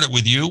of start it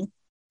with you,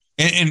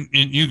 and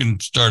you can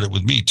start it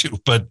with me too.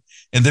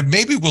 And then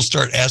maybe we'll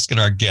start asking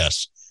our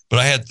guests. But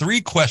I had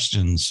 3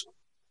 questions,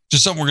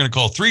 just something we're going to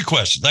call 3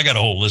 questions. I got a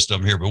whole list of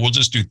them here, but we'll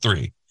just do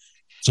 3.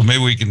 So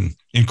maybe we can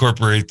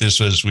incorporate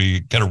this as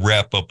we kind of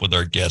wrap up with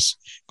our guests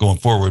going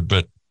forward.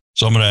 But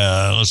so I'm going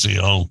to, let's see,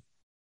 I'll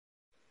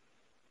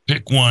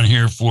pick one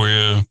here for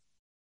you.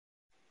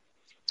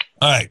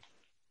 All right.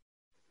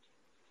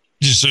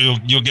 Just so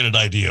you'll get an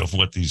idea of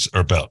what these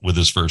are about with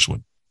this first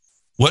one.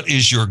 What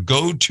is your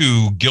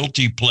go-to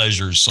guilty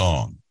pleasure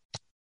song?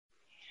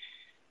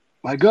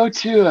 My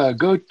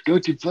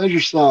go-to pleasure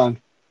song.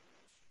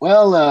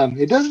 Well,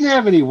 it doesn't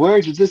have any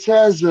words. It just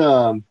has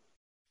a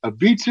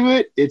beat to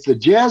it. It's a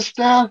jazz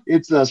style.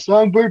 It's a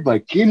Songbird by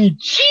Kenny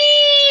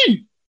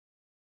G.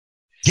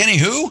 Kenny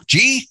who?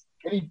 G?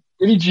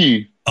 Kenny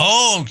G.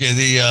 Oh,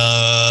 okay.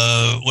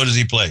 What does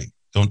he play?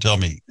 Don't tell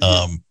me.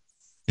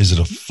 Is it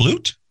a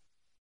flute?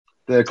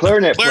 The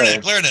clarinet.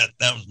 Clarinet.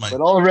 That was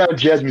But all-around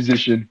jazz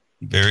musician.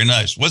 Very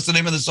nice. What's the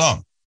name of the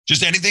song?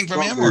 Just anything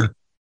from Songbird. him? Or?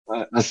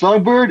 A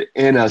Songbird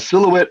and a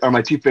Silhouette are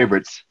my 2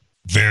 favorites.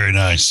 Very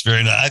nice.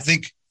 Very nice. I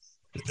think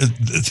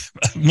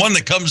one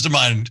that comes to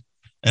mind,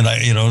 and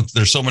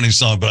there's so many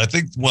songs, but I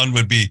think one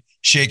would be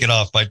Shake It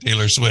Off by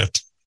Taylor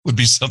Swift. Would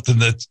be something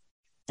that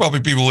probably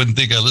people wouldn't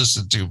think I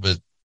listened to, but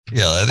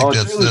yeah, I think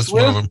that's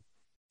one of them.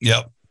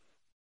 Yep.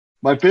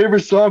 My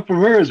favorite song from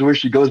her is where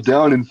she goes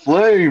down in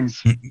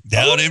flames.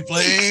 Down in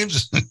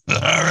flames. All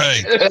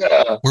right.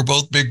 Yeah. We're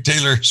both big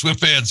Taylor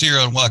Swift fans here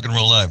on Walk and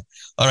Roll Live.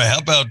 All right. How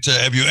about,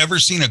 have you ever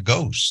seen a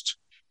ghost?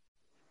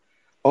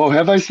 Oh,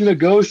 have I seen a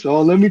ghost?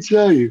 Oh, let me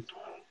tell you.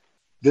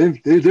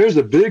 There's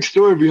a big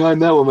story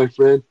behind that one, my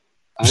friend.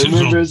 I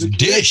remember as a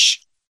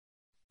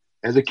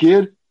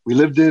kid, we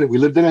lived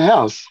in a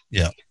house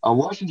on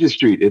Washington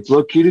Street. It's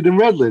located in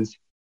Redlands.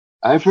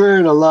 I've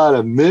heard a lot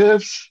of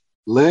myths,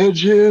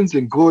 legends,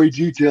 and gory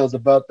details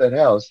about that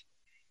house.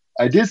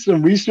 I did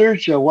some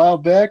research a while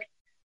back.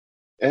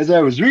 As I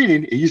was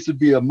reading, it used to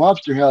be a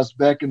mobster house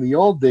back in the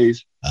old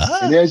days.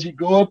 And as you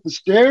go up the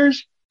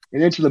stairs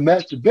and into the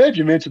master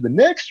bedroom, into the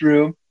next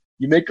room,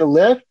 you make a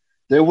left,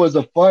 there was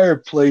a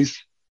fireplace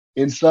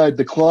inside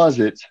the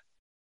closet.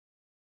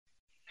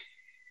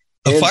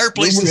 A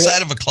fireplace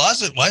inside of a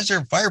closet? Why is there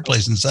a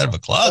fireplace inside of a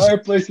closet?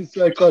 Fireplace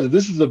inside a closet.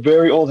 This is a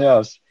very old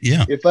house.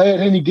 Yeah. If I had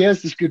any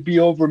guess, this could be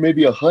over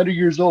maybe 100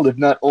 years old, if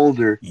not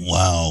older.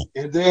 Wow.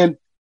 And then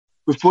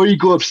before you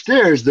go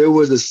upstairs, there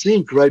was a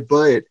sink right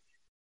by it,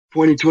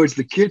 pointing towards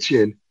the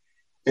kitchen.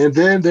 And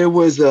then there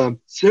was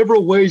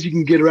several ways you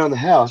can get around the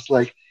house.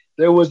 Like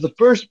there was the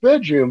first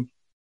bedroom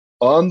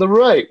on the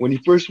right. When you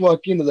first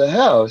walk into the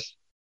house,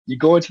 you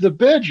go into the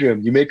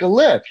bedroom, you make a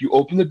left, you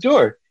open the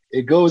door.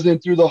 It goes in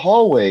through the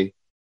hallway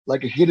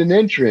like a hidden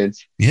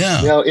entrance.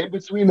 Yeah. Now, in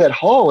between that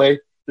hallway,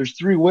 there's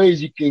 3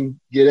 ways you can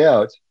get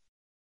out.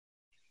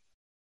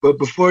 But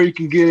before you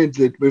can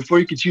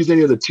choose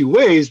any of the 2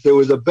 ways, there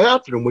was a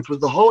bathroom, which was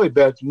the hallway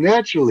bathroom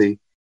naturally.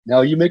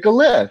 Now you make a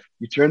left,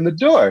 you turn the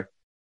door,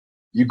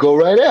 you go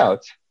right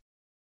out.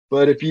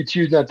 But if you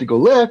choose not to go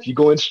left, you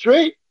go in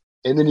straight,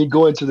 and then you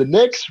go into the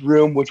next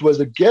room, which was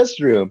a guest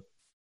room.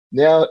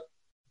 Now,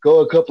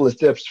 go a couple of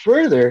steps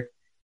further,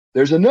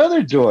 there's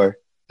another door.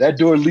 That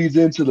door leads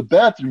into the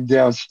bathroom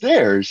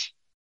downstairs,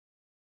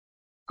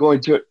 going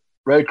to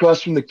right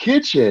across from the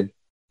kitchen.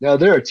 Now,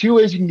 there are 2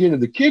 ways you can get into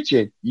the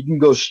kitchen. You can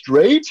go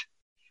straight,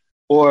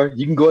 or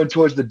you can go in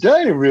towards the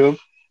dining room,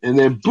 and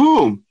then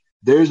boom,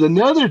 there's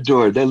another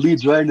door that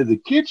leads right into the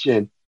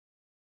kitchen.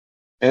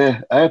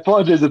 And I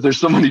apologize if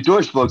there's so many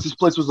doors, folks. This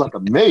place was like a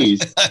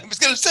maze. I was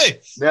going to say,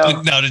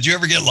 now, did you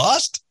ever get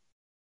lost?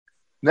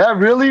 Not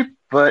really,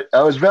 but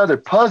I was rather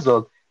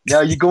puzzled.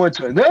 Now you go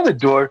into another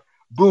door,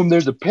 boom,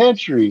 there's a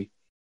pantry.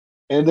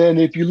 And then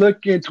if you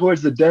look in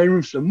towards the dining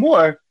room some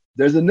more,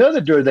 there's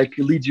another door that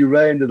could lead you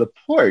right into the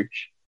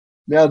porch.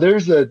 Now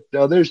there's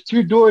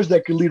two doors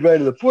that could lead right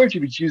to the porch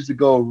if you choose to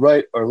go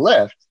right or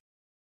left.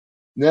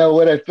 Now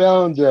what I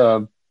found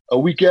a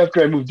week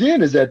after I moved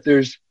in is that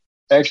there's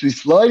actually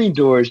sliding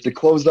doors to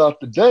close off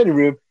the dining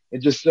room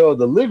and just show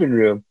the living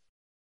room.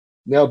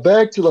 Now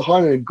back to the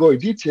haunted and gory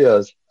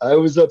details. I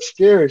was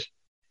upstairs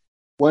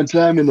one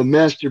time in the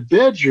master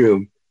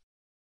bedroom,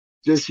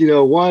 just,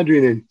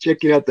 wandering and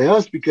checking out the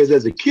house because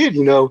as a kid,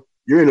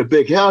 you're in a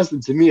big house.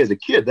 And to me as a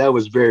kid, that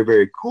was very,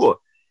 very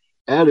cool.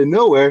 Out of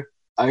nowhere,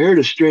 I heard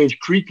a strange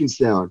creaking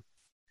sound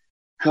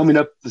coming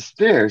up the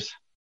stairs.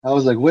 I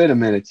was like, wait a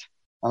minute.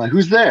 I'm like,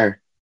 who's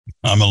there?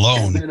 I'm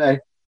alone.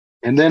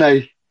 And then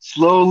I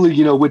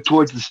slowly, went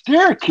towards the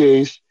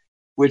staircase,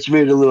 which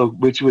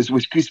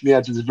creeps me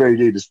out to this very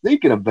day just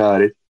thinking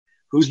about it.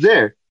 Who's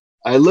there?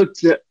 I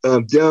looked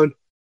down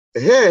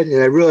ahead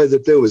and I realized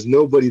that there was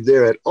nobody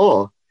there at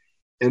all.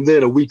 And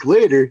then a week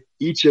later,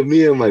 each of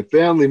me and my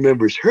family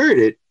members heard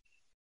it.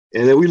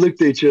 And then we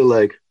looked at each other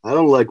like, I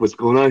don't like what's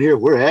going on here.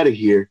 We're out of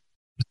here.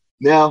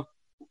 Now,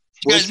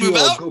 you guys move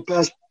out? Go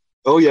past,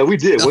 oh, yeah, we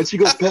did. Once you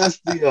go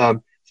past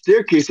the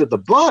staircase at the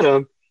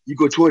bottom, you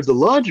go towards the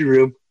laundry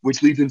room,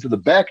 which leads into the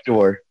back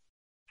door.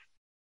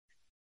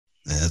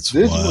 This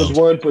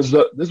wild.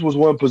 This was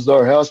one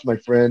bizarre house, my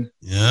friend.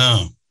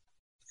 Yeah.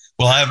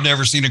 Well, I have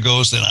never seen a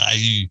ghost, and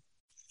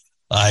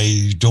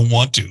I don't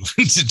want to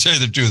tell you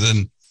the truth.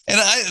 And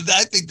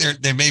I think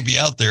they may be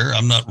out there.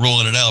 I'm not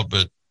ruling it out,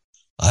 but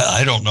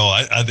I don't know.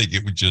 I think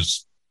it would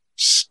just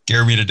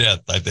scare me to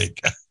death. I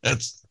think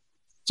that's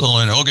all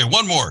I know. Okay,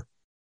 one more.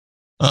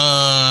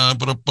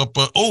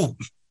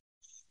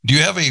 Do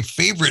you have a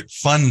favorite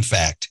fun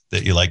fact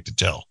that you like to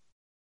tell?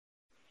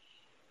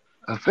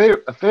 A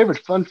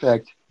favorite fun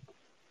fact.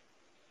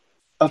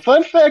 A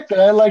fun fact that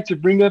I like to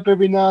bring up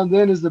every now and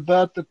then is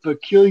about the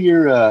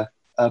peculiar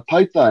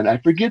python. I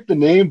forget the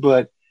name,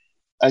 but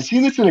I've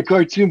seen this in a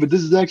cartoon, but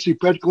this is actually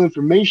practical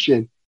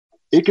information.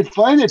 It could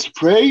find its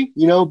prey,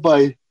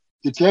 by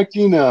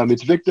detecting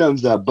its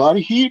victim's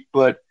body heat.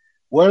 But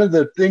one of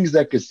the things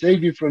that could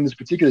save you from this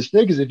particular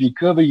snake is if you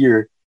cover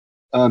your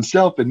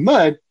self in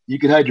mud, you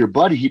can hide your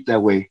body heat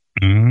that way.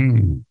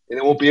 And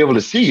it won't be able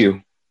to see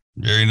you.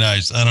 Very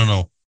nice. I don't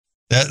know.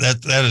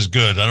 That is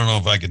good. I don't know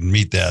if I can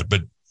meet that,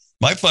 but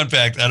my fun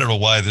fact, I don't know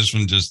why this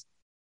one just,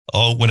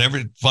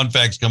 whenever fun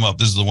facts come up,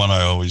 this is the one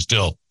I always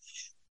tell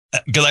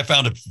because I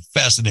found it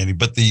fascinating.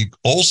 But the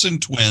Olsen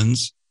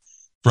twins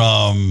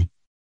from,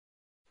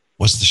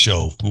 what's the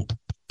show?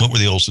 What were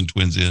the Olsen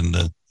twins in?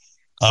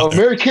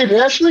 Mary-Kate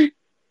and Ashley?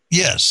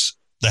 Yes.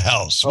 The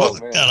House.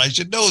 God, I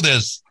should know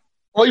this.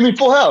 Oh, you mean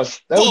Full House?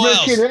 That Full was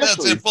House. Mary-Kate and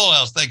Ashley. That's it. Full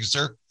House. Thank you,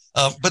 sir.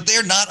 But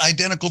they're not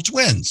identical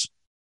twins.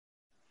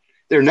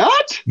 They're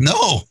not?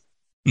 No.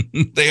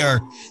 They are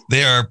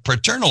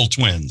paternal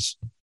twins.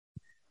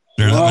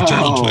 They're not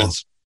maternal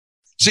twins.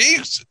 See,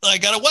 I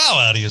got a wow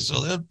out of you,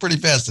 so they're pretty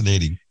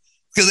fascinating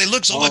because they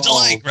look so much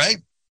alike, right?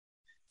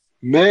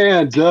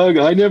 Man, Doug,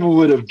 I never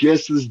would have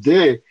guessed this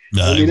day.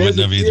 No, I mean, as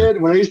a kid,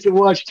 when I used to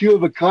watch Two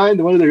of a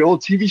Kind, one of their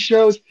old TV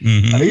shows,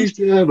 I used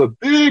to have a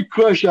big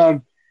crush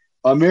on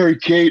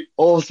Mary-Kate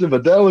Olsen,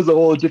 but that was a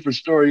whole different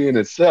story in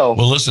itself.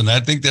 Well, listen, I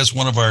think that's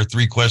one of our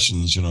 3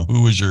 questions.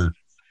 Who was your?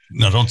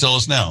 No, don't tell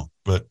us now,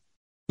 but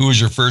who was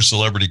your first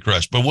celebrity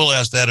crush? But we'll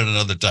ask that at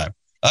another time.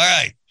 All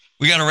right.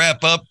 We got to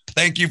wrap up.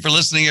 Thank you for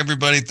listening,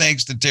 everybody.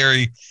 Thanks to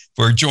Teri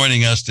for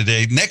joining us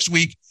today. Next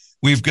week,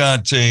 we've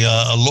got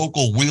a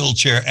local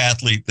wheelchair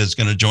athlete that's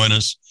going to join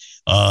us.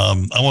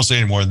 I won't say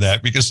any more than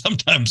that because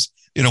sometimes,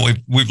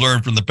 we've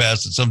learned from the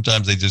past that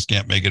sometimes they just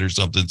can't make it or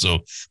something. So,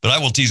 but I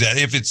will tease that.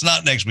 If it's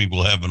not next week,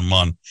 we'll have him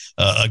on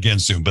again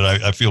soon.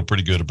 But I feel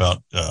pretty good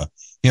about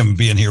him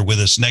being here with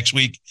us next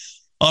week.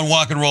 On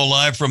Walk and Roll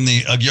Live from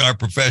the Aguiar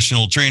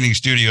Professional Training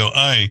Studio,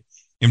 I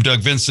am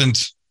Doug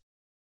Vincent.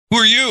 Who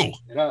are you?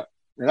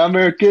 And I'm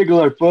Eric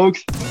Giggler,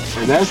 folks.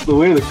 And that's the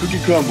way the cookie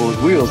crumbles.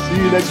 We'll see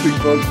you next week,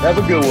 folks. Have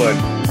a good one.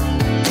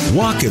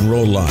 Walk and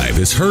Roll Live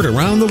is heard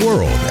around the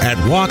world at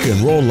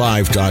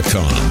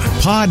walkandrolllive.com,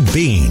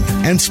 Podbean,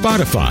 and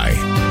Spotify.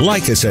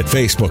 Like us at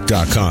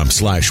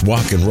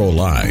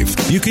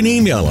facebook.com/walkandrolllive. You can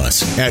email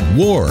us at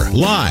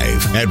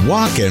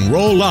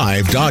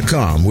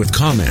warlive@walkandrolllive.com with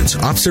comments,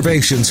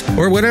 observations,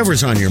 or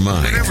whatever's on your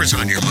mind.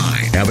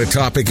 Have a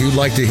topic you'd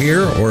like to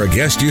hear or a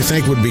guest you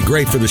think would be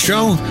great for the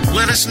show?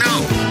 Let us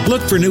know.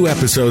 Look for new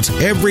episodes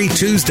every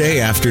Tuesday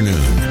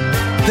afternoon.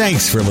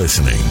 Thanks for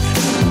listening.